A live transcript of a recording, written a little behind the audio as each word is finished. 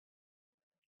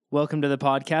Welcome to the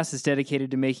podcast. It's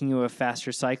dedicated to making you a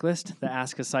faster cyclist, the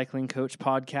Ask a Cycling Coach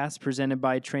podcast presented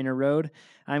by TrainerRoad.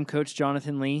 I'm Coach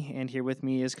Jonathan Lee, and here with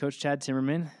me is Coach Chad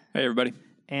Timmerman. Hey, everybody.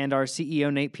 And our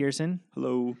CEO, Nate Pearson.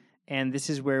 Hello. And this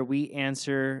is where we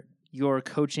answer your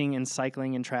coaching and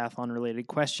cycling and triathlon related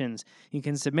questions. You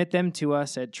can submit them to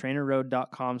us at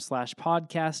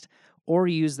trainerroad.com/podcast or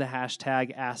use the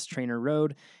hashtag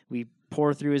AskTrainerRoad. We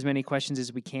pour through as many questions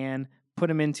as we can, put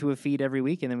them into a feed every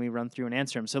week, and then we run through and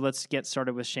answer them. So let's get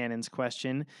started with Shannon's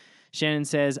question. Shannon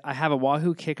says, I have a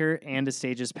Wahoo kicker and a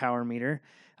Stages power meter.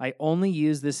 I only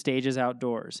use the Stages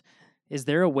outdoors. Is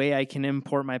there a way I can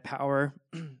import my power?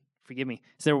 Forgive me.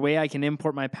 Is there a way I can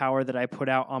import my power that I put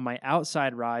out on my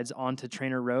outside rides onto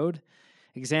TrainerRoad?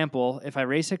 Example, if I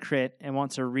race a crit and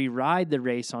want to re-ride the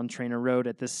race on TrainerRoad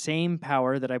at the same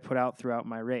power that I put out throughout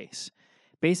my race.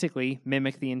 Basically,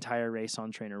 mimic the entire race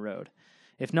on TrainerRoad.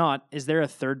 If not, is there a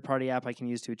third-party app I can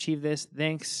use to achieve this?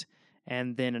 Thanks.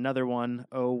 And then another one,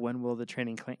 when will the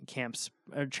training camp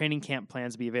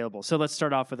plans be available? So let's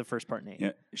start off with the first part, Nate.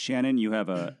 Yeah, Shannon, you have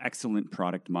an excellent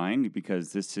product mind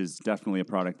because this is definitely a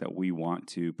product that we want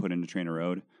to put into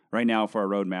TrainerRoad. Right now, for our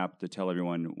roadmap, to tell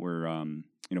everyone we're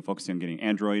focusing on getting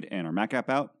Android and our Mac app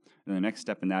out. And the next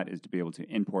step in that is to be able to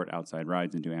import outside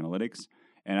rides into analytics.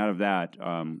 And out of that,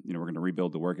 we're going to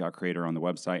rebuild the workout creator on the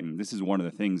website. And this is one of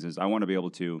the things is I want to be able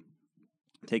to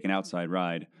take an outside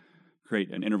ride,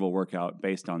 create an interval workout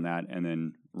based on that, and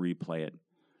then replay it.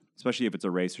 Especially if it's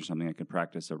a race or something, I could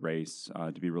practice a race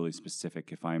to be really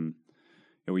specific.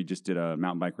 We just did a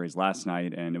mountain bike race last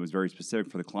night, and it was very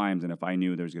specific for the climbs. And if I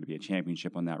knew there was going to be a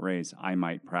championship on that race, I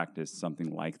might practice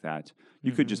something like that.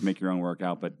 You could just make your own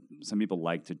workout, but some people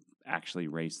like to actually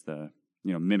race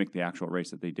mimic the actual race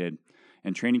that they did.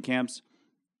 And training camps,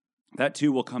 that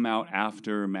too will come out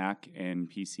after Mac and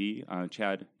PC.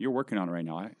 Chad, you're working on it right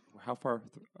now. How far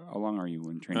along are you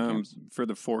in training camps? For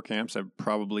the 4 camps, I'm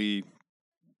probably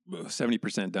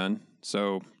 70% done.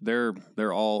 So they're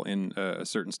all in a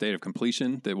certain state of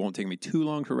completion that won't take me too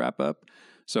long to wrap up.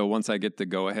 So once I get the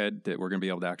go-ahead that we're going to be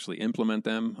able to actually implement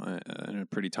them in a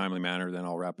pretty timely manner, then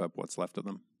I'll wrap up what's left of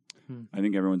them. I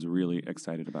think everyone's really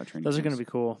excited about training camps. Those are going to be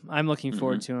cool. I'm looking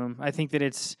forward to them. I think that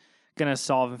it's going to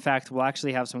solve. In fact, we'll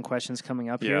actually have some questions coming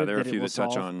up here. Yeah, there are a few that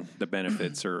touch solve. on the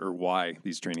benefits or why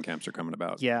these training camps are coming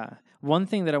about. Yeah. One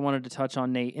thing that I wanted to touch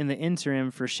on, Nate, in the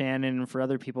interim for Shannon and for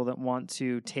other people that want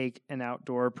to take an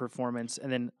outdoor performance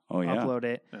and then upload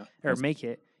it or make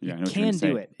it, you can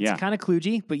do it. It's kind of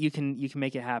kludgy, but you can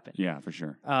make it happen. Yeah, for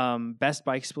sure. Best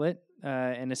Bike Split,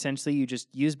 and essentially you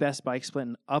just use Best Bike Split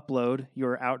and upload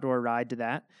your outdoor ride to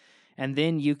that. And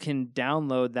then you can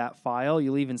download that file.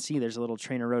 You'll even see there's a little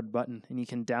TrainerRoad button, and you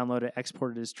can download it,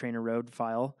 export it as TrainerRoad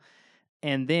file.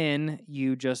 And then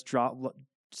you just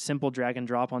simple drag and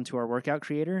drop onto our workout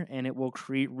creator, and it will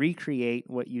recreate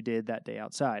what you did that day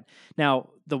outside.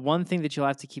 Now, the one thing that you'll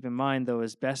have to keep in mind, though,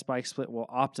 is Best Bike Split will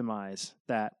optimize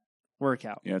that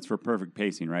workout. Yeah, it's for perfect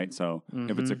pacing, right? So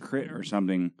if it's a crit or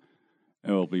something,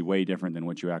 it will be way different than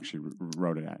what you actually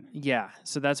wrote it at. Yeah,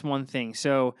 so that's one thing.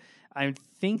 So I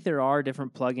think there are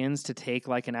different plugins to take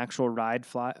like an actual ride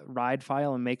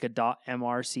file and make a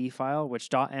 .mrc file, which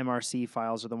 .mrc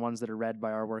files are the ones that are read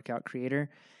by our workout creator.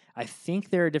 I think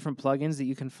there are different plugins that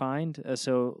you can find.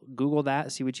 So Google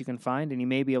that, see what you can find, and you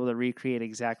may be able to recreate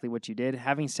exactly what you did.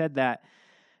 Having said that,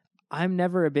 I'm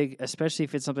never especially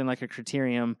if it's something like a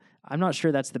criterium, I'm not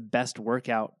sure that's the best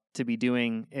workout to be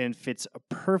doing. And if it's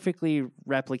perfectly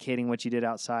replicating what you did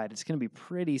outside, it's going to be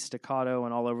pretty staccato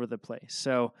and all over the place.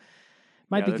 So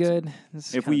might be good.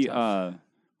 If we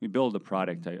build a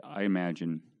product, I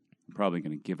imagine we're probably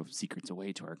going to give secrets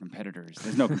away to our competitors.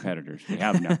 There's no competitors. We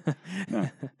have none.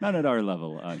 Not at our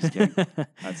level. Just kidding.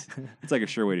 It's like a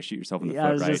sure way to shoot yourself in the foot, right?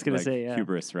 I was just going to say,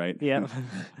 hubris, right? Yeah.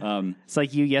 It's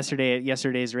like you yesterday at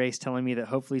yesterday's race telling me that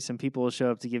hopefully some people will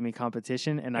show up to give me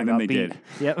competition, and I got beat. Did.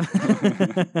 Yep.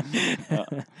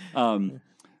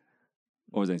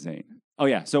 What was I saying? Oh,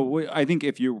 yeah. So I think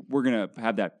if we're going to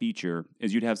have that feature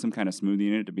is you'd have some kind of smoothing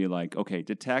in it to be like, okay,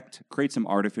 create some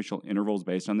artificial intervals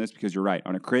based on this, because you're right.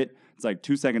 On a crit, it's like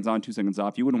 2 seconds on, 2 seconds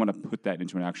off. You wouldn't want to put that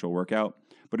into an actual workout.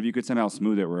 But if you could somehow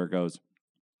smooth it where it goes,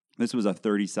 this was a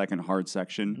 30-second hard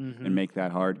section and make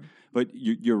that hard. But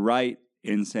you're right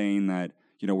in saying that,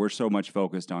 we're so much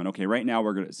focused on, okay, right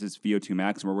now this is VO2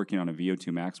 max and we're working on a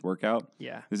VO2 max workout.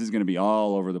 Yeah. This is going to be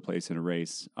all over the place in a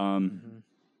race.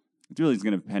 It really is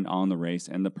going to depend on the race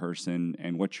and the person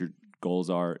and what your goals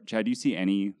are. Chad, do you see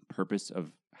any purpose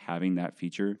of having that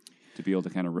feature? to be able to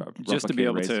kind of just to be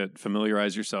able to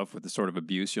familiarize yourself with the sort of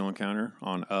abuse you'll encounter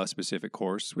on a specific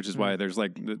course, which is why there's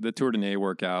like the Tour de Nez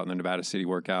workout and the Nevada City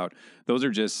workout. Those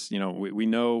are just, we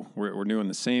know we're doing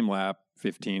the same lap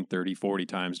 15, 30, 40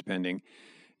 times depending.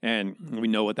 And we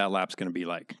know what that lap's going to be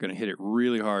like. Going to hit it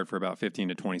really hard for about 15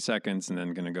 to 20 seconds and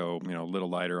then going to go, a little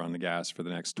lighter on the gas for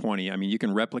the next 20. I mean, you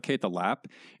can replicate the lap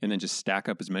and then just stack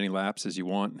up as many laps as you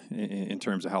want in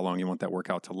terms of how long you want that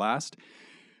workout to last.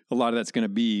 A lot of that's going to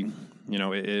be,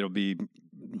 it'll be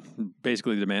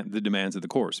basically the demands of the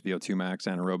course, VO2 max,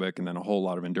 anaerobic, and then a whole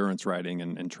lot of endurance riding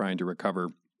and trying to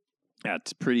recover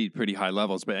at pretty high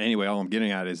levels. But anyway, all I'm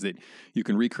getting at is that you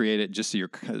can recreate it just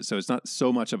so it's not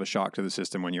so much of a shock to the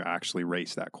system when you actually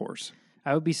race that course.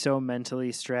 I would be so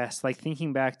mentally stressed. Like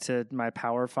thinking back to my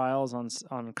power files on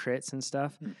crits and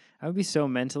stuff, I would be so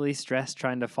mentally stressed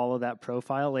trying to follow that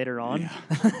profile later on.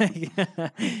 Yeah.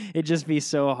 It'd just be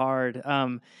so hard.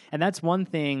 And that's one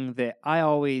thing that I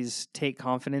always take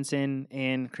confidence in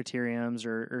criteriums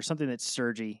or something that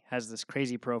Sergi has this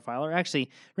crazy profile, or actually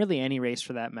really any race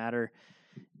for that matter.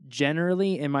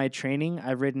 Generally in my training,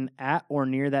 I've ridden at or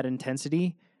near that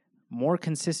intensity more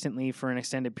consistently for an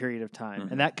extended period of time.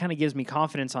 And that kind of gives me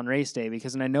confidence on race day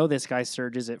because I know this guy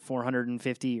surges at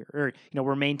 450 or,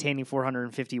 we're maintaining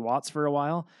 450 watts for a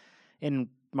while. In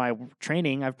my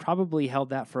training, I've probably held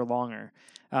that for longer.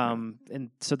 And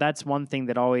so that's one thing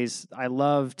that I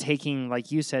love taking,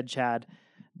 like you said, Chad,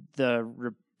 the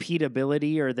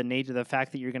repeatability or the nature of the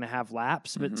fact that you're going to have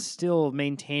laps, but still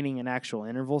maintaining an actual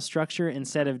interval structure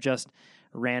instead of just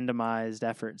randomized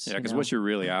efforts. Yeah, because what you're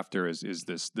really after is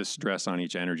this stress on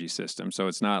each energy system. So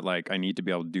it's not like I need to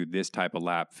be able to do this type of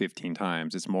lap 15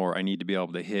 times. It's more I need to be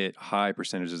able to hit high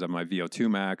percentages of my VO2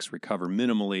 max, recover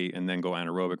minimally, and then go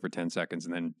anaerobic for 10 seconds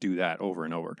and then do that over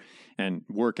and over. And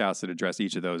workouts that address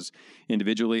each of those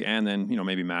individually and then,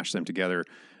 maybe mash them together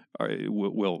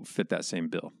will fit that same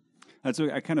bill. That's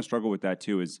what I kind of struggle with that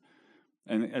too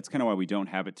and that's kind of why we don't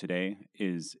have it today,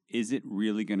 is it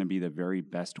really going to be the very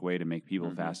best way to make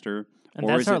people faster? And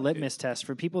that's our litmus test.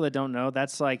 For people that don't know,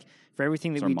 that's like, for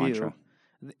everything that we do,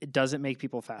 it doesn't make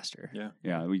people faster. Yeah.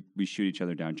 Yeah, we shoot each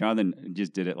other down. Jonathan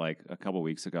just did it like a couple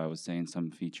weeks ago. I was saying some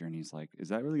feature, and he's like, is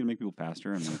that really going to make people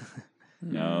faster? I'm like,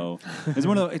 no. It's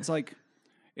one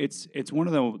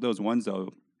of those ones,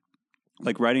 though,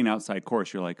 like riding outside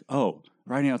course, you're like, oh,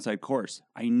 riding outside course,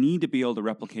 I need to be able to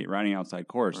replicate riding outside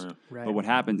course. Right. But what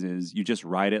happens is you just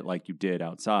ride it like you did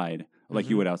outside, like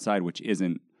you would outside, which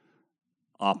isn't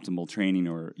optimal training,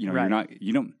 or you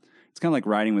don't. It's kind of like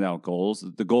riding without goals.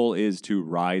 The goal is to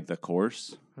ride the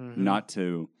course, not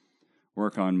to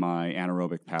work on my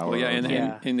anaerobic power. Well, and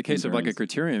in the case of like a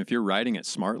criterium, if you're riding it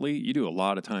smartly, you do a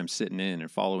lot of time sitting in and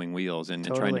following wheels and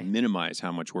trying to minimize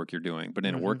how much work you're doing. But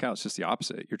in a workout, it's just the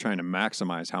opposite. You're trying to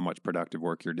maximize how much productive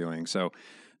work you're doing. So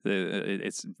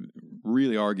it's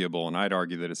really arguable, and I'd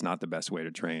argue that it's not the best way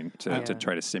to train to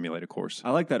try to simulate a course.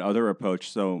 I like that other approach.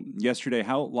 So yesterday,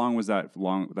 how long was that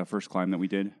first climb that we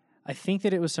did? I think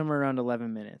that it was somewhere around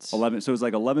 11 minutes. 11. So it was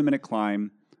like 11-minute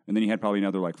climb. And then you had probably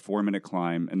another like 4-minute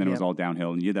climb, and then it was all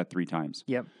downhill, and you did that 3 times.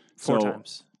 Yep, 4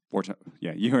 times. 4 times.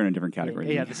 Yeah, you were in a different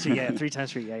category. Yeah, 3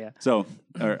 times 3. Yeah. So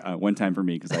 1 time for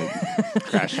me because I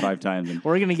crashed 5 times. And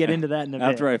we're gonna get into that in a bit.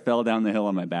 After I fell down the hill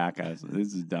on my back, I was like,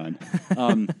 this is done.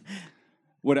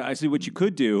 What you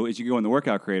could do is you go in the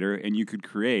workout creator and you could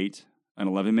create an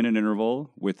 11-minute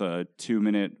interval with a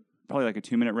 2-minute. Probably like a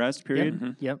 2-minute rest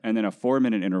period. Yep. And then a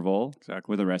 4-minute interval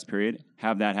with a rest period.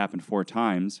 Have that happen 4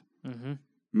 times.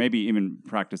 Maybe even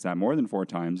practice that more than 4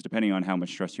 times, depending on how much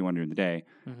stress you want during the day.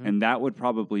 And that would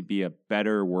probably be a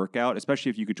better workout, especially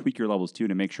if you could tweak your levels too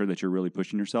to make sure that you're really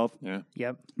pushing yourself. Yeah.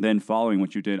 Yep. Then following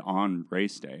what you did on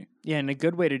race day. Yeah, and a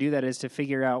good way to do that is to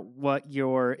figure out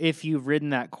if you've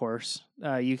ridden that course,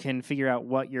 you can figure out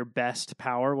what your best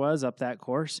power was up that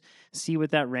course, see what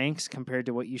that ranks compared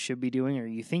to what you should be doing or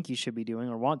you think you should be doing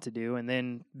or want to do, and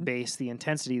then base the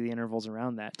intensity of the intervals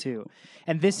around that too.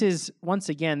 And this is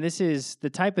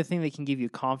the type of thing that can give you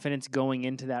confidence going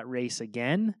into that race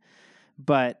again,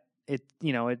 but it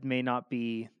may not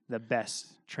be the best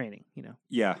training,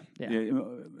 Yeah.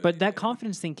 But that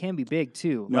confidence thing can be big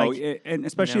too. No, and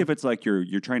especially if it's like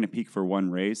you're trying to peak for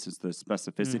one race, is the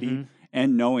specificity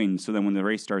and knowing. So then when the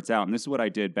race starts out, and this is what I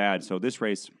did bad. So this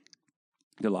race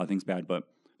did a lot of things bad, but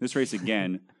this race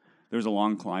again, there's a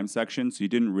long climb section, so you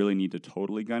didn't really need to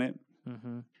totally gun it.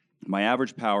 My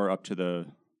average power up to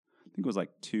I think it was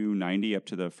like 290 up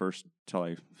to the first till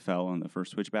I fell on the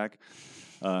first switchback.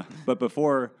 But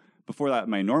before that,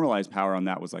 my normalized power on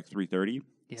that was like 330.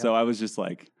 Yep. So I was just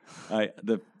like,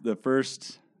 the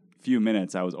first few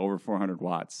minutes, I was over 400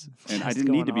 watts. And I Just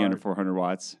didn't need to going be under hard. 400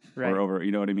 watts Right. or over,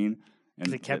 you know what I mean?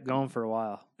 Because it kept going for a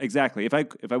while. Exactly. If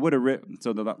I would have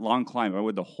so the long climb, if I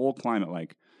would the whole climb at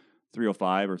like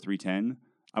 305 or 310,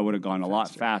 I would have gone a lot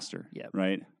faster. Yep.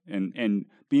 Right. And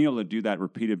being able to do that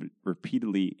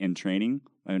repeatedly in training,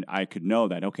 and I could know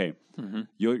that, okay,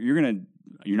 you're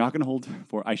not gonna hold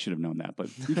for. I should have known that, but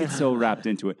you get so wrapped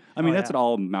into it. I mean, that's what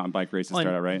all mountain bike races start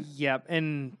out, right? Yep.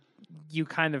 And you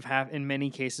kind of have, in many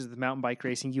cases with mountain bike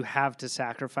racing, you have to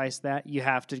sacrifice that. You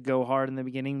have to go hard in the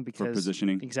beginning because For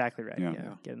positioning. Exactly right.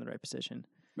 Yeah. Get in the right position.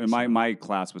 And my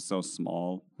class was so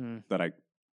small that I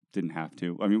didn't have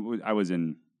to. I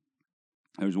mean,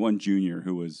 there was one junior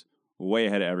who was way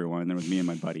ahead of everyone, and there was me and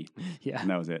my buddy. Yeah. And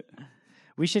that was it.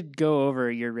 We should go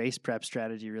over your race prep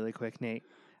strategy really quick, Nate.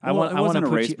 It wasn't a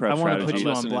race prep strategy. put you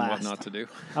on Lesson in what blast. not to do.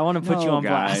 I want to put you on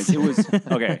guys, blast. It was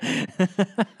okay.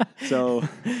 So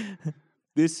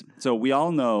we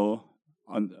all know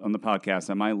on the podcast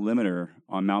that my limiter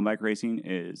on mountain bike racing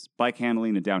is bike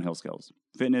handling and downhill skills.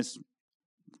 Fitness,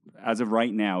 as of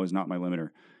right now, is not my limiter.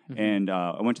 And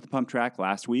I went to the pump track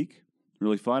last week.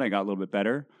 Really fun. I got a little bit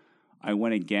better. I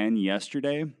went again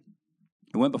yesterday.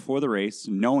 I went before the race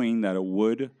knowing that it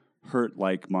would hurt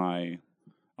I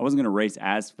wasn't going to race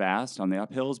as fast on the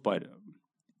uphills, but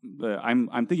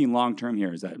I'm thinking long term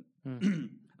here is that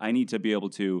I need to be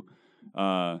able to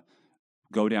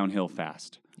go downhill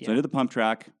fast. Yeah. So I did the pump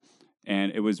track,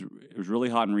 and it was really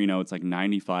hot in Reno. It's like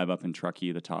 95 up in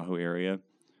Truckee, the Tahoe area.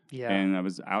 Yeah, and I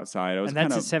was outside. I was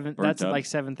kind of that's like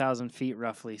 7,000 feet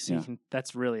roughly. So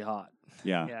that's really hot.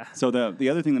 Yeah. So the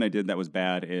other thing that I did that was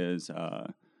bad is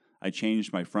I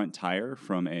changed my front tire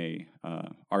from a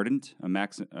Ardent, a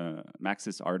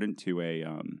Maxxis Ardent to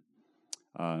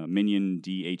a Minion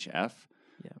DHF,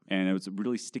 and it was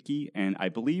really sticky. And I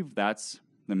believe that's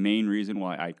the main reason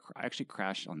why I actually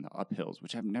crashed on the uphills,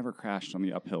 which I've never crashed on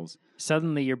the uphills.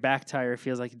 Suddenly, your back tire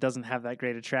feels like it doesn't have that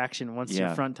great of traction once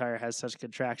your front tire has such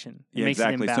good traction. It makes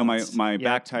exactly. It so my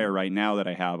back tire right now that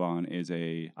I have on is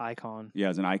a Icon. Yeah,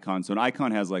 it's an Icon. So an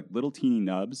Icon has like little teeny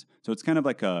nubs. So it's kind of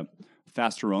like a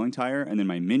faster rolling tire, and then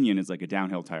my Minion is like a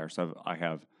downhill tire. So I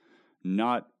have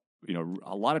not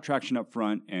a lot of traction up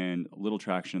front and little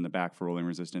traction in the back for rolling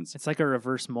resistance. It's like a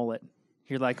reverse mullet.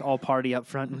 You're like all party up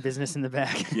front and business in the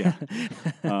back. Yeah.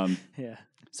 Yeah.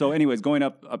 So anyways, going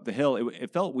up the hill,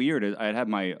 it felt weird. I had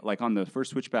my, like on the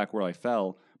first switchback where I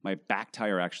fell, my back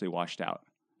tire actually washed out.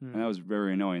 And that was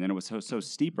very annoying. And it was so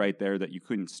steep right there that you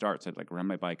couldn't start. So I'd like run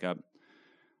my bike up.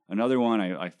 Another one,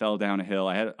 I fell down a hill.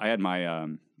 I had my,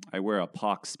 I wear a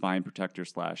POC spine protector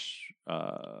 /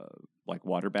 like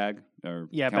water bag or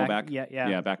camelback.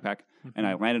 Backpack. And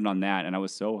I landed on that, and I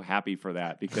was so happy for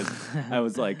that because I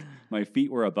was like, my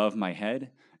feet were above my head,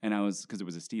 and because it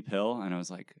was a steep hill, and I was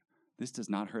like, this does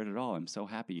not hurt at all. I'm so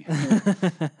happy.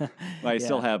 I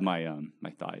still have my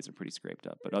thighs are pretty scraped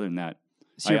up, but other than that,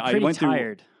 so you're pretty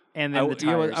tired. And then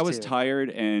I was tired,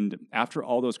 and after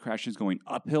all those crashes going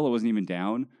uphill, I wasn't even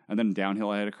down, and then downhill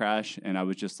I had a crash, and I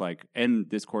was just like, and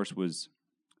this course was,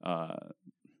 and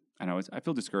I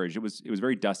feel discouraged. It was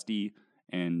very dusty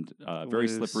and very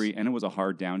slippery, and it was a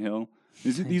hard downhill.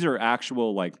 These are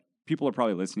actual, like, people are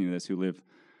probably listening to this who live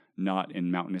not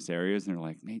in mountainous areas, and they're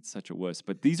like, Nate's such a wuss.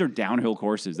 But these are downhill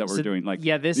courses that we're doing. Like,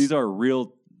 these are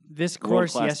real. This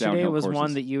course yesterday was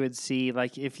one that you would see,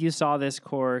 like, if you saw this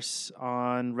course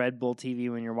on Red Bull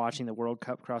TV when you're watching the World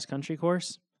Cup cross country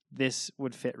course, this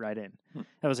would fit right in.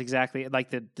 That was exactly, like,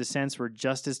 the descents were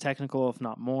just as technical, if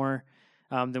not more,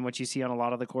 than what you see on a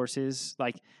lot of the courses.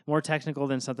 Like, more technical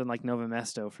than something like Nova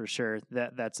Mesto for sure.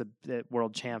 That's a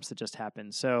world champs that just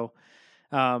happened. So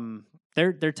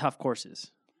they're tough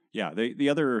courses. Yeah,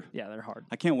 they're hard.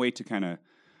 I can't wait to kind of.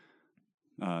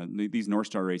 These North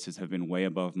Star races have been way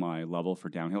above my level for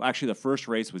downhill. Actually, the first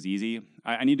race was easy.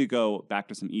 I need to go back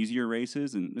to some easier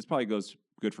races, and this probably goes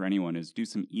good for anyone, is do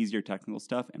some easier technical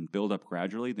stuff and build up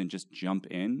gradually, then just jump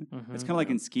in. It's kind of like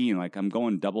in skiing. Like, I'm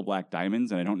going double black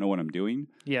diamonds, and I don't know what I'm doing.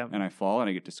 Yeah. And I fall, and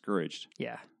I get discouraged.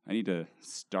 Yeah. I need to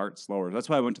start slower. That's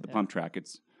why I went to the pump track.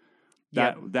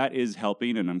 That is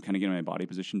helping, and I'm kind of getting my body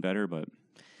position better. But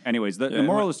anyways, the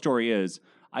moral of the story is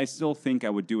I still think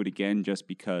I would do it again just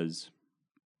because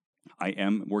I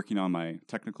am working on my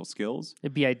technical skills.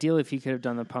 It'd be ideal if you could have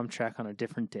done the pump track on a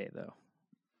different day, though.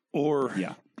 Or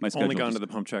my only gone to the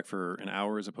pump track for an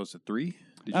hour as opposed to 3?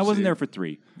 I wasn't there for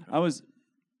 3. I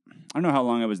don't know how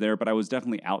long I was there, but I was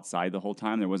definitely outside the whole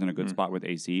time. There wasn't a good spot with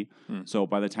AC. So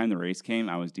by the time the race came,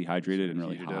 I was dehydrated and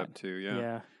really hot. Up too,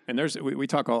 yeah. And we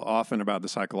talk often about the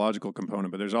psychological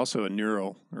component, but there's also a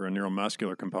neural or a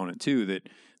neuromuscular component too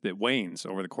that wanes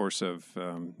over the course of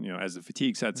as the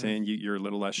fatigue sets in, you're a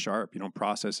little less sharp. You don't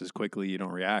process as quickly, you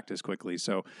don't react as quickly,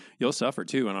 so you'll suffer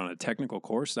too. And on a technical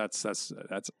course, that's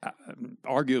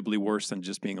arguably worse than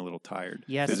just being a little tired.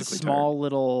 Yeah, it's a small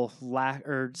little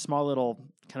small little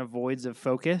kind of voids of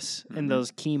focus in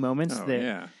those key moments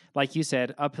like you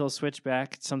said, uphill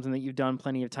switchback, something that you've done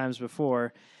plenty of times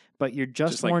before. But you're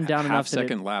just worn down enough that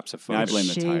half-second lapse of focus. I blame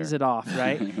the shaves tire. it off,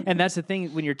 right? And that's the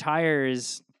thing when your tire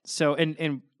is so,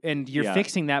 and you're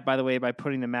fixing that, by the way, by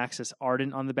putting the Maxxis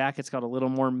Ardent on the back. It's got a little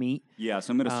more meat. Yeah,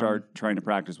 so I'm going to start trying to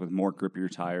practice with more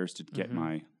grippier tires to get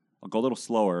I'll go a little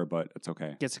slower, but it's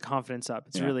okay. Gets the confidence up.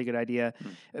 It's a really good idea.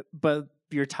 But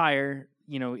your tire,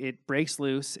 it breaks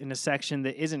loose in a section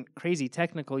that isn't crazy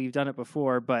technical. You've done it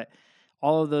before, but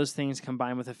all of those things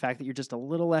combined with the fact that you're just a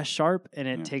little less sharp and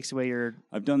it takes away your...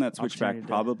 I've done that switchback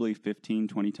probably 15,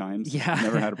 20 times. Yeah.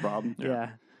 Never had a problem.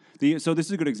 So this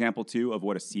is a good example, too, of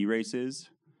what a C race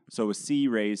is. So a C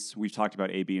race, we've talked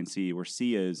about A, B, and C, where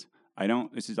C is,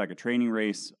 this is like a training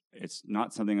race. It's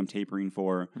not something I'm tapering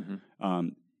for.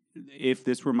 If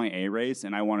this were my A race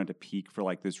and I wanted to peak for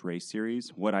like this race series,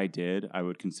 what I did, I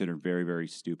would consider very, very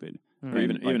stupid. Or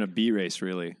even a B race,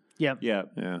 really. Yeah.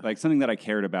 Like something that I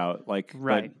cared about. Like,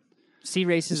 right. C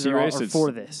races are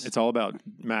for this. It's all about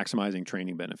maximizing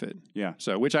training benefit. Yeah.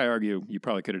 So, which I argue you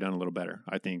probably could have done a little better,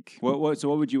 I think. So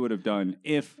what would you have done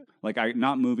if, like,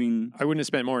 not moving? I wouldn't have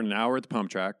spent more than an hour at the pump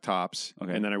track, tops.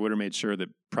 Okay. And then I would have made sure that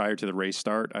prior to the race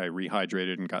start, I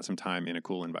rehydrated and got some time in a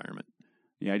cool environment.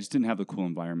 Yeah, I just didn't have the cool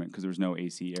environment because there was no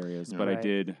AC areas. But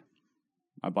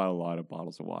I bought a lot of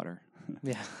bottles of water.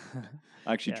 Yeah.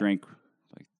 I actually drank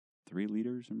like 3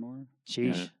 liters or more.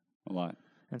 Sheesh. Yeah, a lot.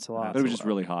 That's a lot. But it was just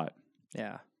really hot.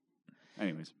 Yeah.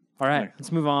 Anyways. All right,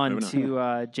 let's move on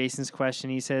to Jason's question.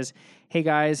 He says, "Hey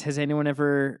guys, has anyone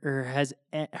ever, or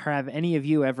have any of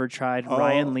you ever tried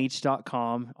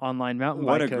RyanLeach.com online mountain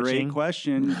bike coaching? What a great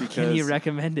question! Because can you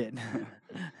recommend it?"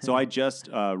 So I just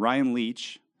Ryan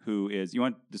Leach, who is, you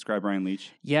want to describe Ryan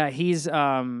Leach? Yeah, he's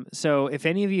so if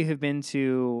any of you have been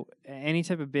to any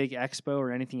type of big expo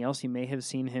or anything else, you may have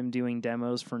seen him doing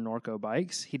demos for Norco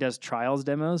bikes. He does trials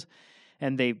demos,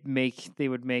 and they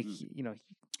would make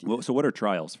Well, so what are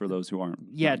trials for those who aren't?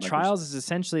 Yeah, trials is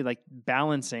essentially like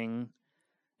balancing,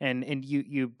 and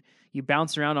you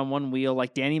bounce around on one wheel.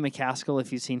 Like Danny McCaskill,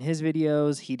 if you've seen his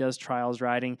videos, he does trials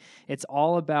riding. It's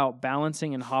all about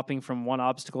balancing and hopping from one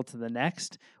obstacle to the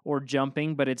next or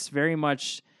jumping, but it's very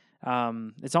much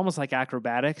it's almost like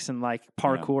acrobatics and like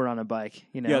parkour on a bike.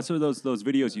 Yeah, so those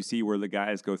videos you see where the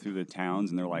guys go through the towns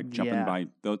and they're like jumping by,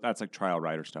 that's like trial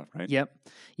rider stuff, right? Yep.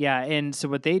 Yeah, and so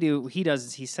what he does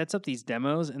is he sets up these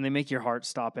demos and they make your heart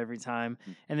stop every time.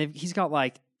 And he's got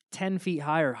like 10 feet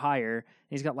high or higher. And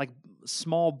he's got like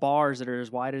small bars that are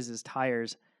as wide as his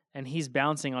tires, and he's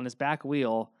bouncing on his back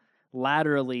wheel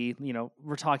laterally.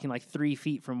 We're talking like 3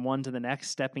 feet from one to the next,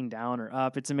 stepping down or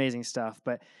up. It's amazing stuff,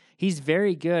 but he's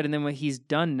very good. And then what he's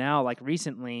done now, like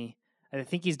recently, I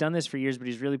think he's done this for years, but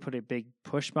he's really put a big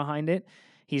push behind it.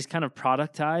 He's kind of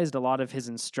productized a lot of his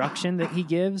instruction that he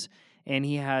gives, and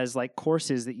he has like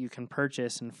courses that you can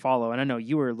purchase and follow. And I know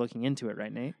you were looking into it,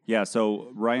 right, Nate? Yeah,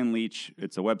 so Ryan Leach,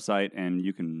 it's a website, and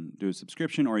you can do a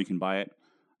subscription or you can buy it.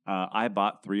 I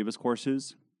bought 3 of his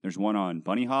courses. There's one on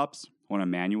bunny hops, one on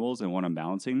manuals, and one on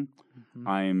balancing. Mm-hmm.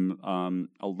 I'm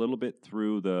a little bit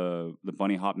through the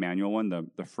bunny hop manual one.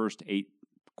 The first 8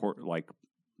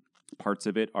 parts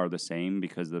of it are the same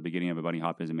because the beginning of a bunny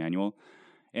hop is a manual,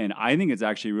 and I think it's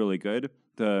actually really good.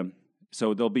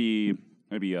 So there'll be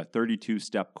maybe a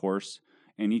 32-step course,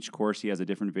 and each course he has a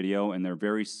different video, and they're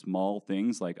very small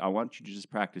things. Like, I want you to just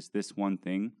practice this one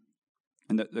thing,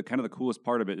 and the kind of the coolest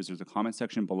part of it is there's a comment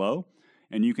section below.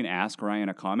 And you can ask Ryan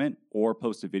a comment or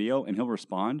post a video, and he'll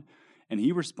respond. And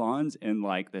he responds in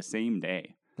like the same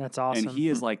day. That's awesome. And he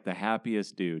is like the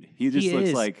happiest dude. He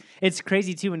looks like... It's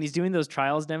crazy too. When he's doing those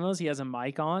trials demos, he has a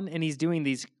mic on, and he's doing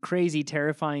these crazy,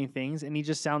 terrifying things, and he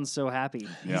just sounds so happy.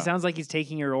 Yeah. He sounds like he's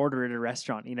taking your order at a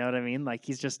restaurant. You know what I mean? Like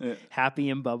he's just happy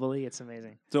and bubbly. It's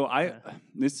amazing. So I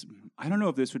don't know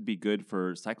if this would be good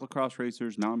for cyclocross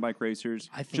racers, mountain bike racers.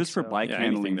 I think just for bike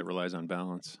handling. Anything that relies on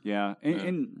balance. Yeah.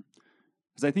 And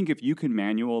because I think if you can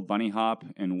manual bunny hop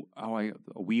and a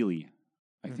wheelie,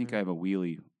 I think I have a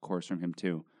wheelie course from him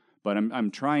too. But I'm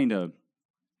trying to,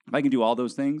 if I can do all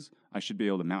those things, I should be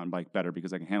able to mountain bike better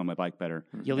because I can handle my bike better.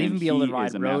 You'll even be able to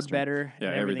ride road better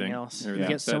and everything else. Everything. You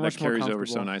get so much more carries comfortable. Over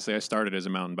so nicely. I started as a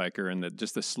mountain biker, and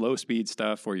just the slow speed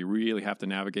stuff where you really have to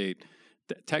navigate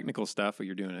technical stuff, but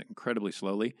you're doing it incredibly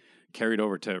slowly, carried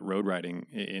over to road riding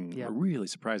in a really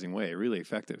surprising way, really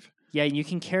effective. Yeah, you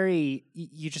can carry,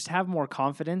 you just have more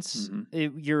confidence.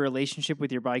 Your relationship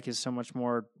with your bike is so much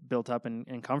more built up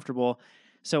and comfortable.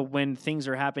 So when things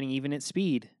are happening, even at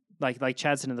speed, like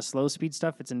Chad said, in the slow speed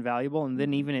stuff, it's invaluable. And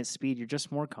then even at speed, you're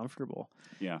just more comfortable.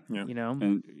 Yeah. You know?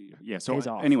 And so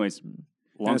anyways,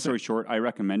 long story short, I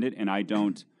recommend it, and we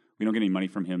don't get any money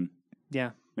from him.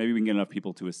 Yeah. Maybe we can get enough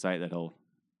people to his site that he'll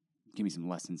give me some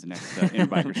lessons next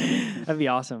interbike or something. That'd be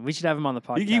awesome. We should have him on the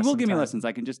podcast. He will give me lessons.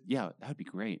 I can just, that would be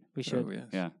great. We should. Oh, yes.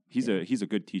 Yeah. He's a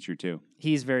good teacher too.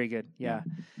 He's very good. Yeah.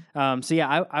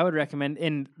 I would recommend,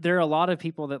 and there are a lot of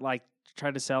people that like try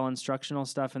to sell instructional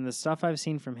stuff, and the stuff I've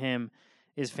seen from him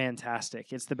is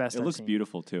fantastic. It's the best. It looks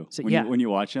beautiful too. So, when you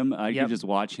watch him, you can just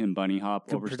watch him bunny hop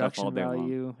good over stuff all day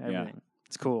value, long. Everything. Yeah.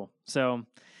 It's cool. So,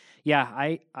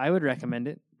 I would recommend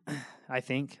it. I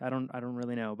think I don't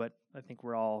really know, but I think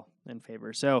we're all in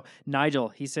favor. So Nigel,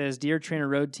 he says, "Dear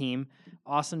TrainerRoad team,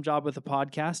 awesome job with the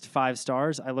podcast. 5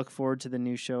 stars. I look forward to the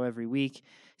new show every week.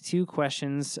 2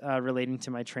 questions relating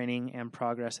to my training and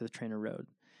progress with TrainerRoad."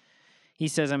 He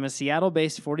says, "I'm a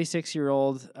Seattle-based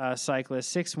 46-year-old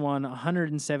cyclist, 6'1",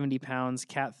 170 pounds,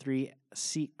 Cat 3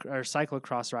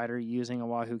 cyclocross rider using a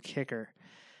Wahoo kicker.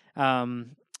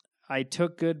 I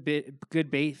took good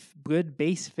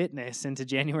base fitness into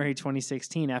January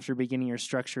 2016 after beginning your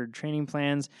structured training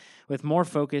plans with more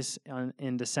focus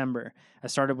in December. I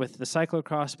started with the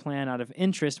cyclocross plan out of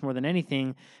interest more than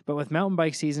anything, but with mountain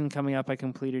bike season coming up, I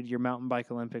completed your mountain bike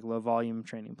Olympic low volume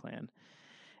training plan.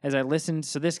 As I listened,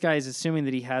 so this guy is assuming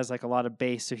that he has like a lot of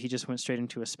base, so he just went straight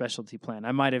into a specialty plan.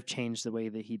 I might have changed the way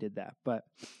that he did that, but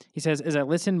he says, as I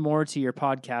listened more to your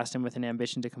podcast and with an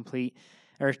ambition to compete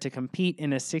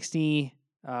in a 60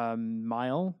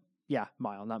 mile,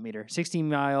 not meter, 60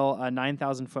 mile,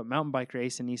 9,000 foot mountain bike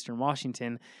race in Eastern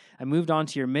Washington, I moved on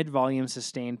to your mid-volume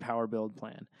sustained power build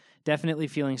plan. Definitely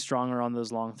feeling stronger on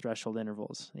those long threshold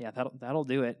intervals. Yeah, that'll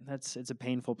do it. It's a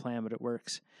painful plan, but it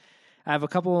works. I have a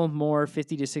couple more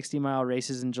 50 to 60 mile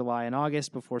races in July and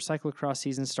August before cyclocross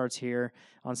season starts here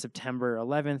on September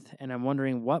 11th, and I'm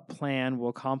wondering what plan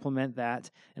will complement that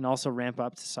and also ramp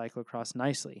up to cyclocross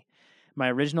nicely.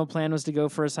 My original plan was to go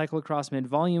for a cyclocross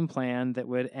mid-volume plan that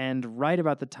would end right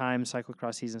about the time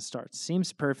cyclocross season starts.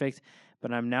 Seems perfect,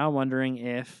 but I'm now wondering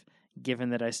if, given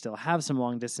that I still have some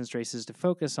long-distance races to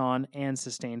focus on and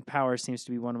sustained power seems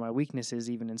to be one of my weaknesses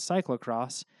even in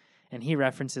cyclocross, and he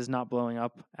references not blowing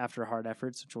up after hard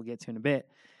efforts, which we'll get to in a bit,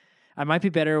 I might be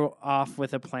better off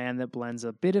with a plan that blends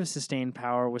a bit of sustained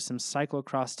power with some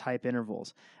cyclocross-type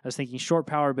intervals. I was thinking short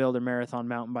power build or marathon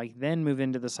mountain bike, then move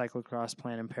into the cyclocross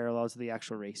plan in parallel to the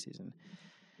actual race season.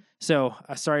 So,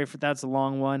 sorry if that's a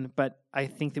long one, but I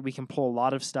think that we can pull a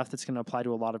lot of stuff that's going to apply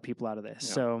to a lot of people out of this.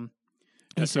 Yeah. So,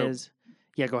 he says,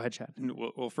 go ahead, Chad.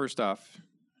 Well, first off,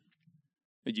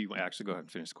 you actually go ahead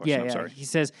and finish the question. I'm sorry. He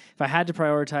says, if I had to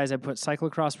prioritize, I'd put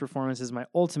cyclocross performance as my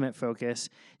ultimate focus.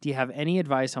 Do you have any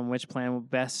advice on which plan will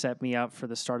best set me up for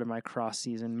the start of my cross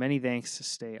season? Many thanks.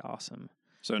 Stay awesome.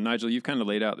 So, Nigel, you've kind of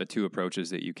laid out the 2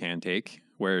 approaches that you can take,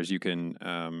 whereas you can,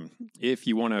 if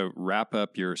you want to wrap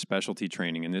up your specialty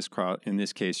training, in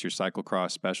this case, your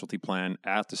cyclocross specialty plan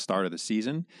at the start of the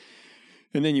season,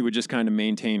 and then you would just kind of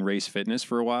maintain race fitness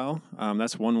for a while.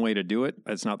 That's one way to do it.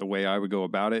 That's not the way I would go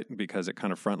about it because it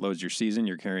kind of front loads your season.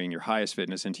 You're carrying your highest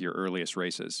fitness into your earliest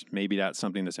races. Maybe that's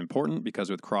something that's important because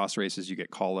with cross races, you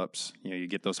get call-ups. You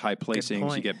get those high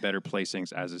placings. You get better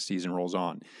placings as the season rolls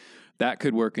on. That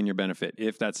could work in your benefit.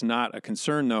 If that's not a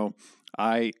concern, though,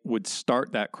 I would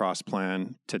start that cross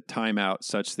plan to time out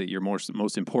such that your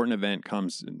most important event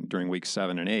comes during week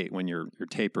 7 and 8 when you're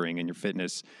tapering and your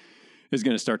fitness is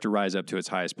going to start to rise up to its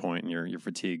highest point and your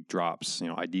fatigue drops,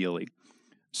 ideally.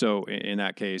 So in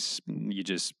that case, you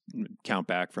just count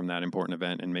back from that important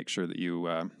event and make sure that you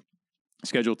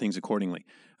schedule things accordingly.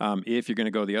 If you're going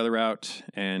to go the other route,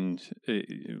 and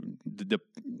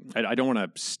I don't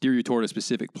want to steer you toward a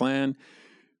specific plan,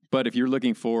 but if you're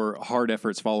looking for hard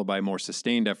efforts followed by more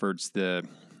sustained efforts, the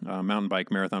mountain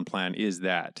bike marathon plan is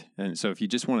that. And so if you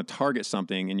just want to target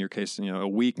something, in your case, a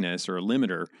weakness or a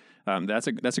limiter, that's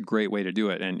a great way to do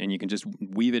it. And you can just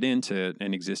weave it into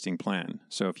an existing plan.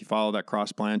 So if you follow that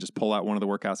cross plan, just pull out one of the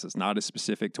workouts that's not as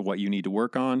specific to what you need to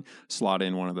work on, slot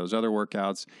in one of those other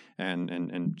workouts,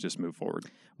 and just move forward.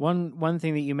 One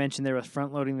thing that you mentioned there was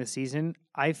front loading the season.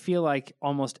 I feel like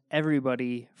almost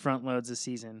everybody front loads the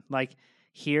season. Like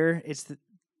here, it's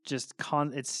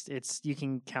you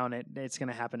can count it. It's going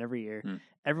to happen every year.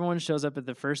 Everyone shows up at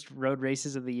the first road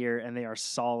races of the year and they are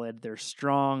solid. They're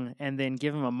strong. And then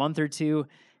give them a month or two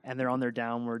and they're on their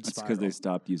downward That's spiral. because they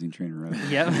stopped using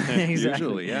TrainerRoad. Yep, exactly.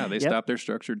 Usually, yeah, they stop their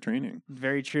structured training.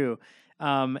 Very true.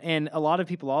 And a lot of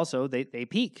people also, they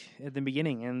peak at the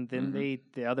beginning, and then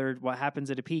what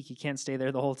happens at a peak, you can't stay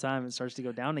there the whole time. It starts to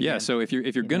go down again. Yeah, so if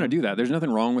you're going to do that, there's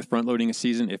nothing wrong with front loading a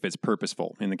season if it's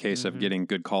purposeful in the case of getting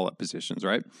good call-up positions,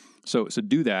 right? So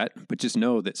do that, but just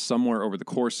know that somewhere over the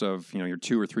course of your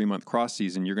 2 or 3 month cross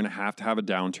season, you're going to have a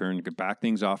downturn, to back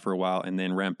things off for a while, and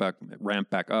then ramp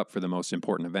back up for the most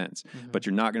important events. But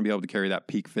you're not going to be able to carry that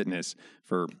peak fitness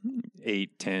for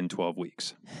 8, 10, 12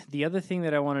 weeks. The other thing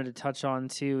that I wanted to touch on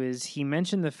too is he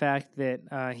mentioned the fact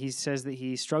that he says that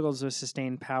he struggles with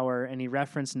sustained power, and he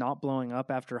referenced not blowing up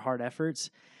after hard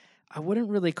efforts. I wouldn't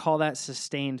really call that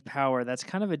sustained power. That's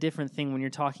kind of a different thing when you're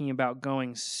talking about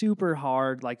going super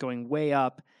hard, like going way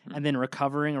up and then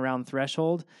recovering around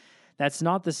threshold. That's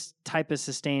not this type of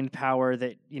sustained power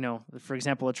that, for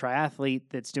example, a triathlete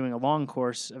that's doing a long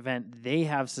course event, they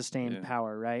have sustained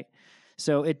power, right?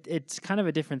 So it's kind of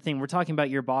a different thing. We're talking about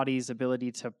your body's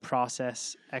ability to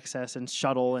process excess and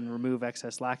shuttle and remove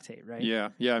excess lactate, right? Yeah.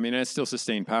 I mean, it's still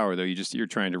sustained power, though. You're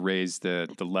trying to raise the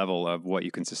level of what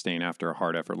you can sustain after a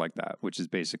hard effort like that, which is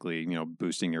basically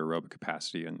boosting your aerobic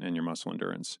capacity and your muscle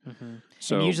endurance.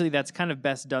 So and usually that's kind of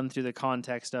best done through the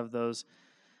context of those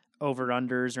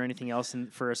over-unders or anything else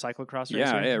for a cyclocross racer?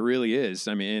 Yeah, it really is.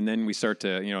 I mean, and then we start to,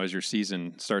 as your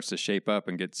season starts to shape up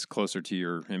and gets closer to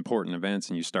your important events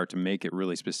and you start to make it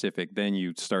really specific, then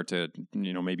you start to,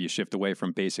 maybe you shift away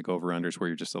from basic over-unders where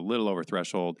you're just a little over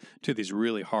threshold to these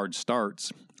really hard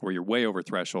starts where you're way over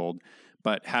threshold.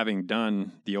 But having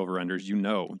done the over-unders,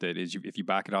 that if you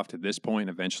back it off to this point,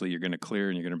 eventually you're going to clear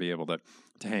and you're going to be able to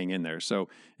hang in there. So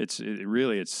it's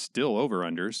still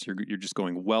over-unders. You're just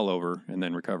going well over and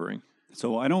then recovering.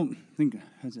 So I don't think,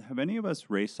 have any of us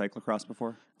raced cyclocross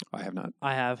before? I have not.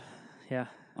 I have, yeah.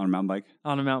 On a mountain bike?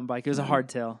 On a mountain bike. It was a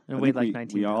hardtail. It weighed like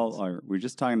 19 we pounds. all are. We're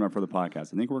just talking about for the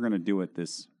podcast. I think we're going to do it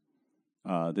this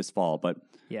fall. But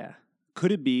yeah,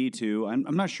 could it be too? I'm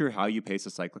not sure how you pace a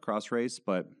cyclocross race,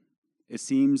 but it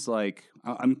seems like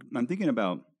I'm thinking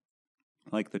about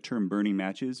like the term burning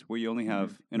matches, where you only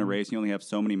have in a race you only have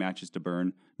so many matches to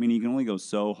burn. I mean, you can only go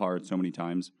so hard so many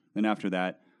times. Then after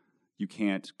that, you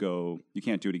can't do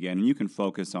it again, and you can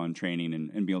focus on training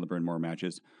and be able to burn more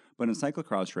matches. But in a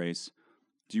cyclocross race,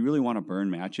 do you really want to burn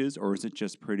matches, or is it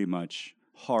just pretty much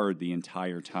hard the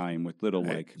entire time with little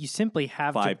you simply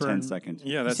have 5, to burn 10 seconds?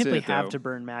 Yeah, that's you simply it, have though. to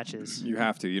burn matches. You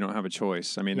have to. You don't have a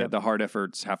choice. I mean, the hard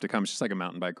efforts have to come. It's just like a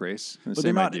mountain bike race. But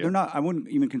they're not. I wouldn't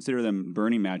even consider them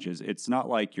burning matches. It's not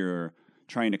like you're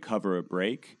trying to cover a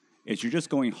break. It's you're just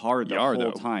going hard the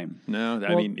whole time. No,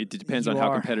 I mean, it depends on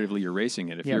how competitively you're racing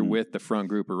it. If you're with the front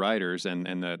group of riders and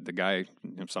the guy,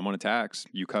 someone attacks,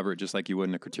 you cover it just like you would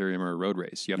in a criterium or a road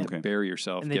race. You have to bury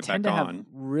yourself, and they get tend back to on. have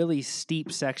really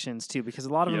steep sections too, because a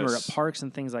lot of them are at parks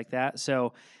and things like that.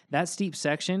 So that steep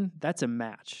section, that's a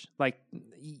match. Like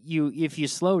if you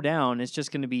slow down, it's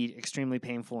just going to be extremely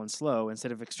painful and slow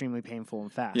instead of extremely painful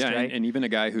and fast. Yeah, right? and even a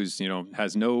guy who's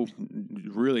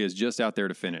is just out there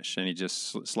to finish, and he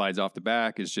just slides off the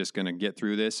back, is just going to get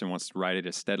through this and wants to ride it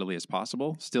as steadily as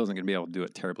possible. Still isn't going to be able to do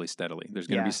it terribly steadily. There's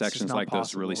going to be sections like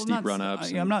those really steep run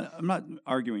ups. I'm not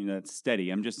arguing that it's steady.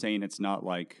 I'm just saying it's not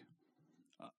like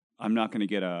I'm not going to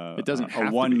get a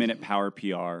 1 minute power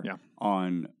PR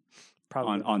on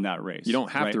that race. You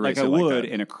don't have to race like it I would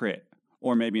that. in a crit.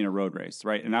 Or maybe in a road race,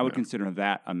 right? And I would consider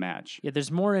that a match. Yeah,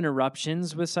 there's more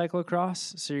interruptions with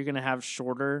cyclocross, so you're going to have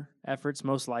shorter efforts,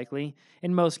 most likely.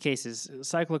 In most cases,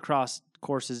 cyclocross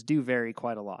courses do vary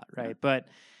quite a lot, right? Yeah. But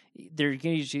they're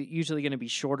usually going to be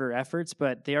shorter efforts,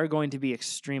 but they are going to be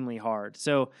extremely hard.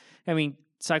 So, I mean,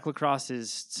 cyclocross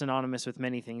is synonymous with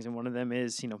many things, and one of them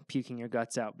is, puking your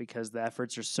guts out because the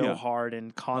efforts are so hard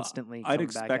and constantly I'd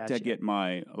expect to get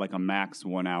my, a max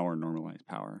 1 hour normalized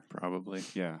power. Probably.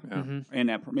 Yeah. Mm-hmm.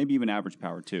 And maybe even average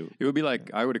power, too. It would be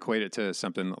like, I would equate it to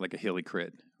something like a hilly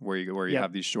crit, where you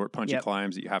have these short, punchy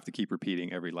climbs that you have to keep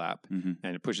repeating every lap, and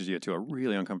it pushes you to a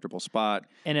really uncomfortable spot.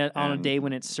 And on a day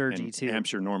when it's surgy, too.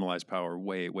 Amps your normalized power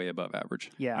way, way above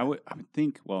average. Yeah. I would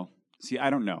think,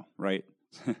 I don't know, right?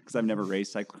 Because I've never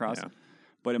raced cyclocross.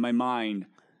 But in my mind,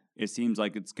 it seems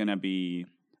like it's going to be,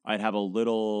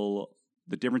 the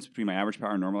difference between my average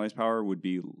power and normalized power would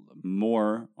be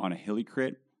more on a hilly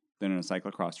crit than in a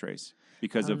cyclocross race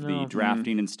because of the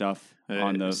drafting and stuff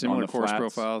on the similar on the course flats.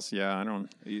 Profiles. Yeah, I don't.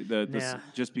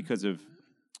 Just because of.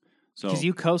 Because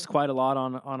you coast quite a lot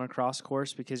on a cross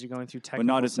course because you're going through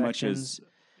technical but sections.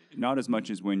 Not as much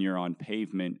as when you're on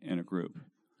pavement in a group.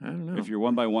 I don't know. If you're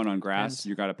 1 by 1 on grass,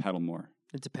 you got to pedal more.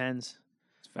 It depends.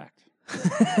 It's a fact.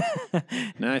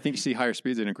 Now I think you see higher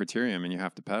speeds in a criterium and you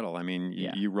have to pedal. I mean,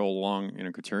 you roll along in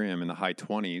a criterium in the high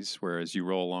 20s, whereas you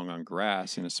roll along on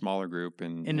grass in a smaller group.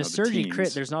 And in a surging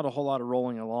crit, there's not a whole lot of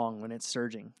rolling along when it's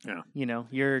surging. Yeah, you know,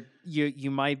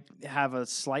 you might have a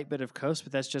slight bit of coast,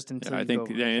 but that's just until I think.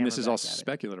 And this is all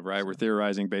speculative, right? So. We're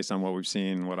theorizing based on what we've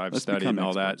seen, what I've studied, and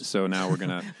all that. So now we're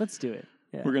gonna let's do it.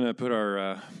 Yeah. We're going to put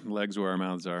our legs where our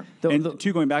mouths are.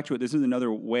 Going back to it, this is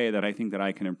another way that I think that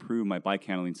I can improve my bike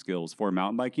handling skills for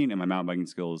mountain biking and my mountain biking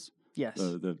skills. Yes.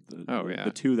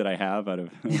 The two that I have out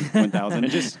of 1,000 it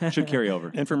just should carry over.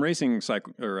 And from racing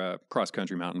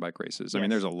cross-country mountain bike races, I mean,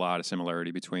 there's a lot of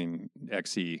similarity between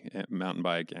XC mountain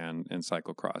bike and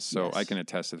cyclocross. So I can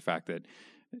attest to the fact that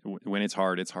when it's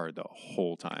hard the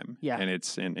whole time. Yeah. And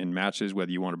it's in matches,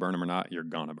 whether you want to burn them or not, you're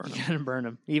going to burn them. You're going to burn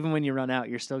them. Even when you run out,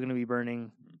 you're still going to be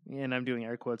burning, and I'm doing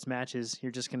air quotes, matches.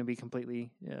 You're just going to be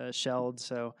completely shelled.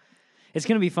 So it's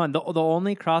going to be fun. The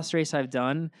only cross race I've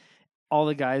done, all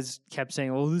the guys kept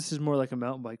saying, well, this is more like a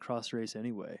mountain bike cross race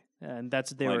anyway. And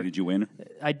that's what they were. Did you win?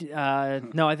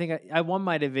 No, I think I won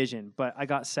my division, but I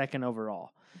got second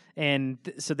overall. And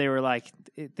so they were like,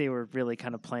 they were really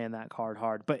kind of playing that card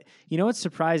hard. But you know what's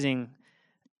surprising?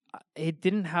 It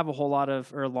didn't have a whole lot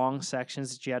of long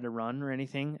sections that you had to run or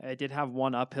anything. It did have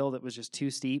one uphill that was just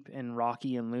too steep and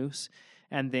rocky and loose.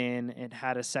 And then it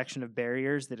had a section of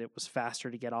barriers that it was faster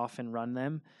to get off and run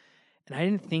them. And I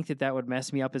didn't think that would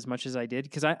mess me up as much as I did,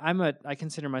 because I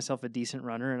consider myself a decent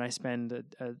runner, and I spend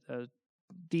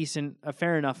a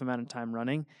fair enough amount of time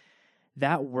running.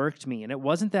 That worked me, and it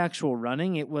wasn't the actual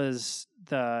running; it was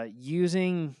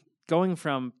going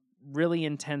from really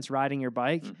intense riding your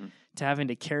bike to having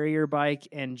to carry your bike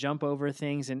and jump over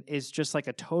things, and it's just like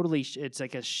it's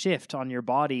like a shift on your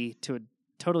body to a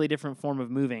totally different form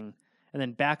of moving. And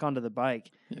then back onto the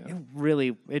bike. Yeah.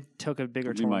 It took a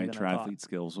bigger toll than I thought. My triathlete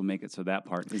skills will make it so that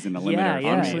part isn't a limiter.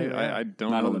 Yeah, honestly, I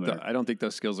don't know. I don't think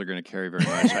those skills are going to carry very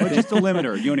much. But just a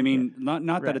limiter. You know what I mean?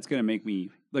 Not that it's going to make me,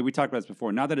 like we talked about this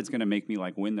before, not that it's going to make me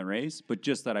like win the race, but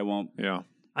just that I won't. Yeah.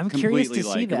 I'm curious to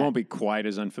see that. It won't be quite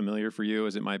as unfamiliar for you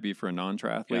as it might be for a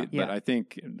non-triathlete. Yeah. But I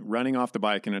think running off the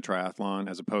bike in a triathlon,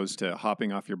 as opposed to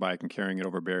hopping off your bike and carrying it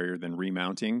over a barrier, then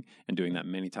remounting and doing that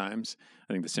many times,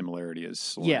 I think the similarity is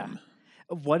slim. Yeah.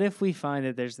 What if we find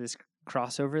that there's this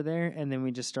crossover there, and then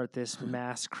we just start this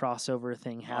mass crossover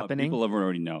thing happening? People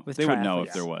already know. They would know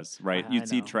if there was, right? You'd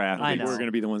see triathletes. We're going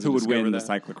to be the ones who would win the that.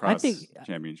 cyclocross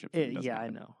championship. I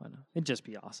know. It'd just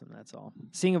be awesome. That's all.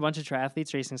 Seeing a bunch of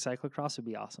triathletes racing cyclocross would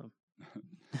be awesome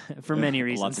for many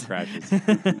reasons. Lots of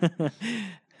crashes.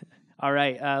 All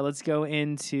right, let's go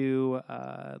into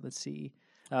let's see.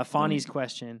 Fawny's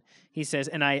question. He says,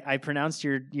 and I pronounced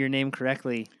your name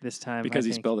correctly this time. Because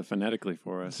he spelled it phonetically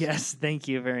for us. Yes, thank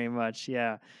you very much.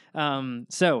 Yeah.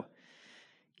 So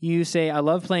you say, I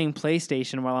love playing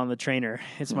PlayStation while on the trainer.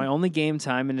 It's my only game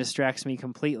time and distracts me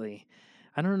completely.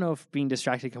 I don't know if being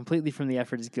distracted completely from the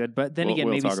effort is good, but then again,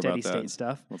 maybe steady state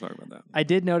stuff. We'll talk about that. I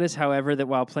did notice, however, that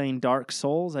while playing Dark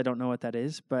Souls, I don't know what that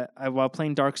is, but while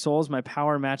playing Dark Souls, my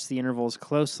power matched the intervals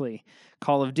closely.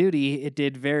 Call of Duty, it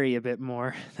did vary a bit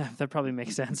more. That probably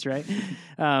makes sense, right?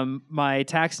 My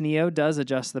Tax Neo does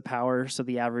adjust the power, so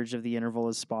the average of the interval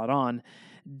is spot on.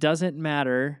 Does it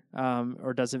matter,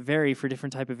 or does it vary for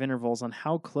different type of intervals on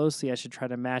how closely I should try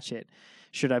to match it?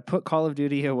 Should I put Call of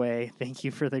Duty away? Thank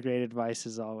you for the great advice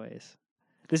as always.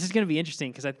 This is going to be interesting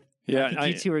because I think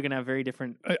you two are going to have very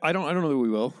different. I don't know that we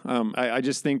will. I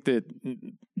just think that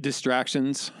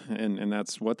distractions, and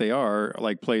that's what they are,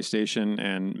 like PlayStation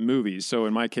and movies. So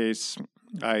in my case,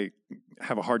 I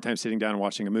have a hard time sitting down and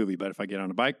watching a movie. But if I get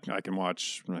on a bike, I can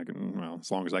watch. As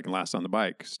long as I can last on the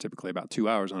bike. It's typically about 2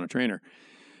 hours on a trainer.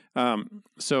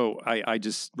 So I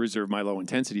just reserve my low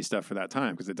intensity stuff for that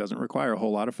time because it doesn't require a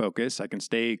whole lot of focus. I can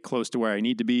stay close to where I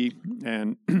need to be,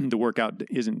 and the workout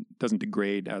doesn't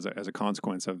degrade as a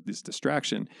consequence of this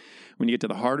distraction. When you get to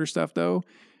the harder stuff, though,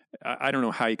 I don't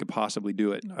know how you could possibly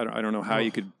do it. I don't know how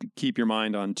you could keep your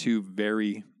mind on two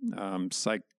very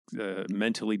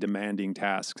mentally demanding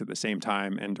tasks at the same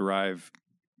time and derive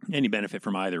any benefit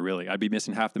from either. Really, I'd be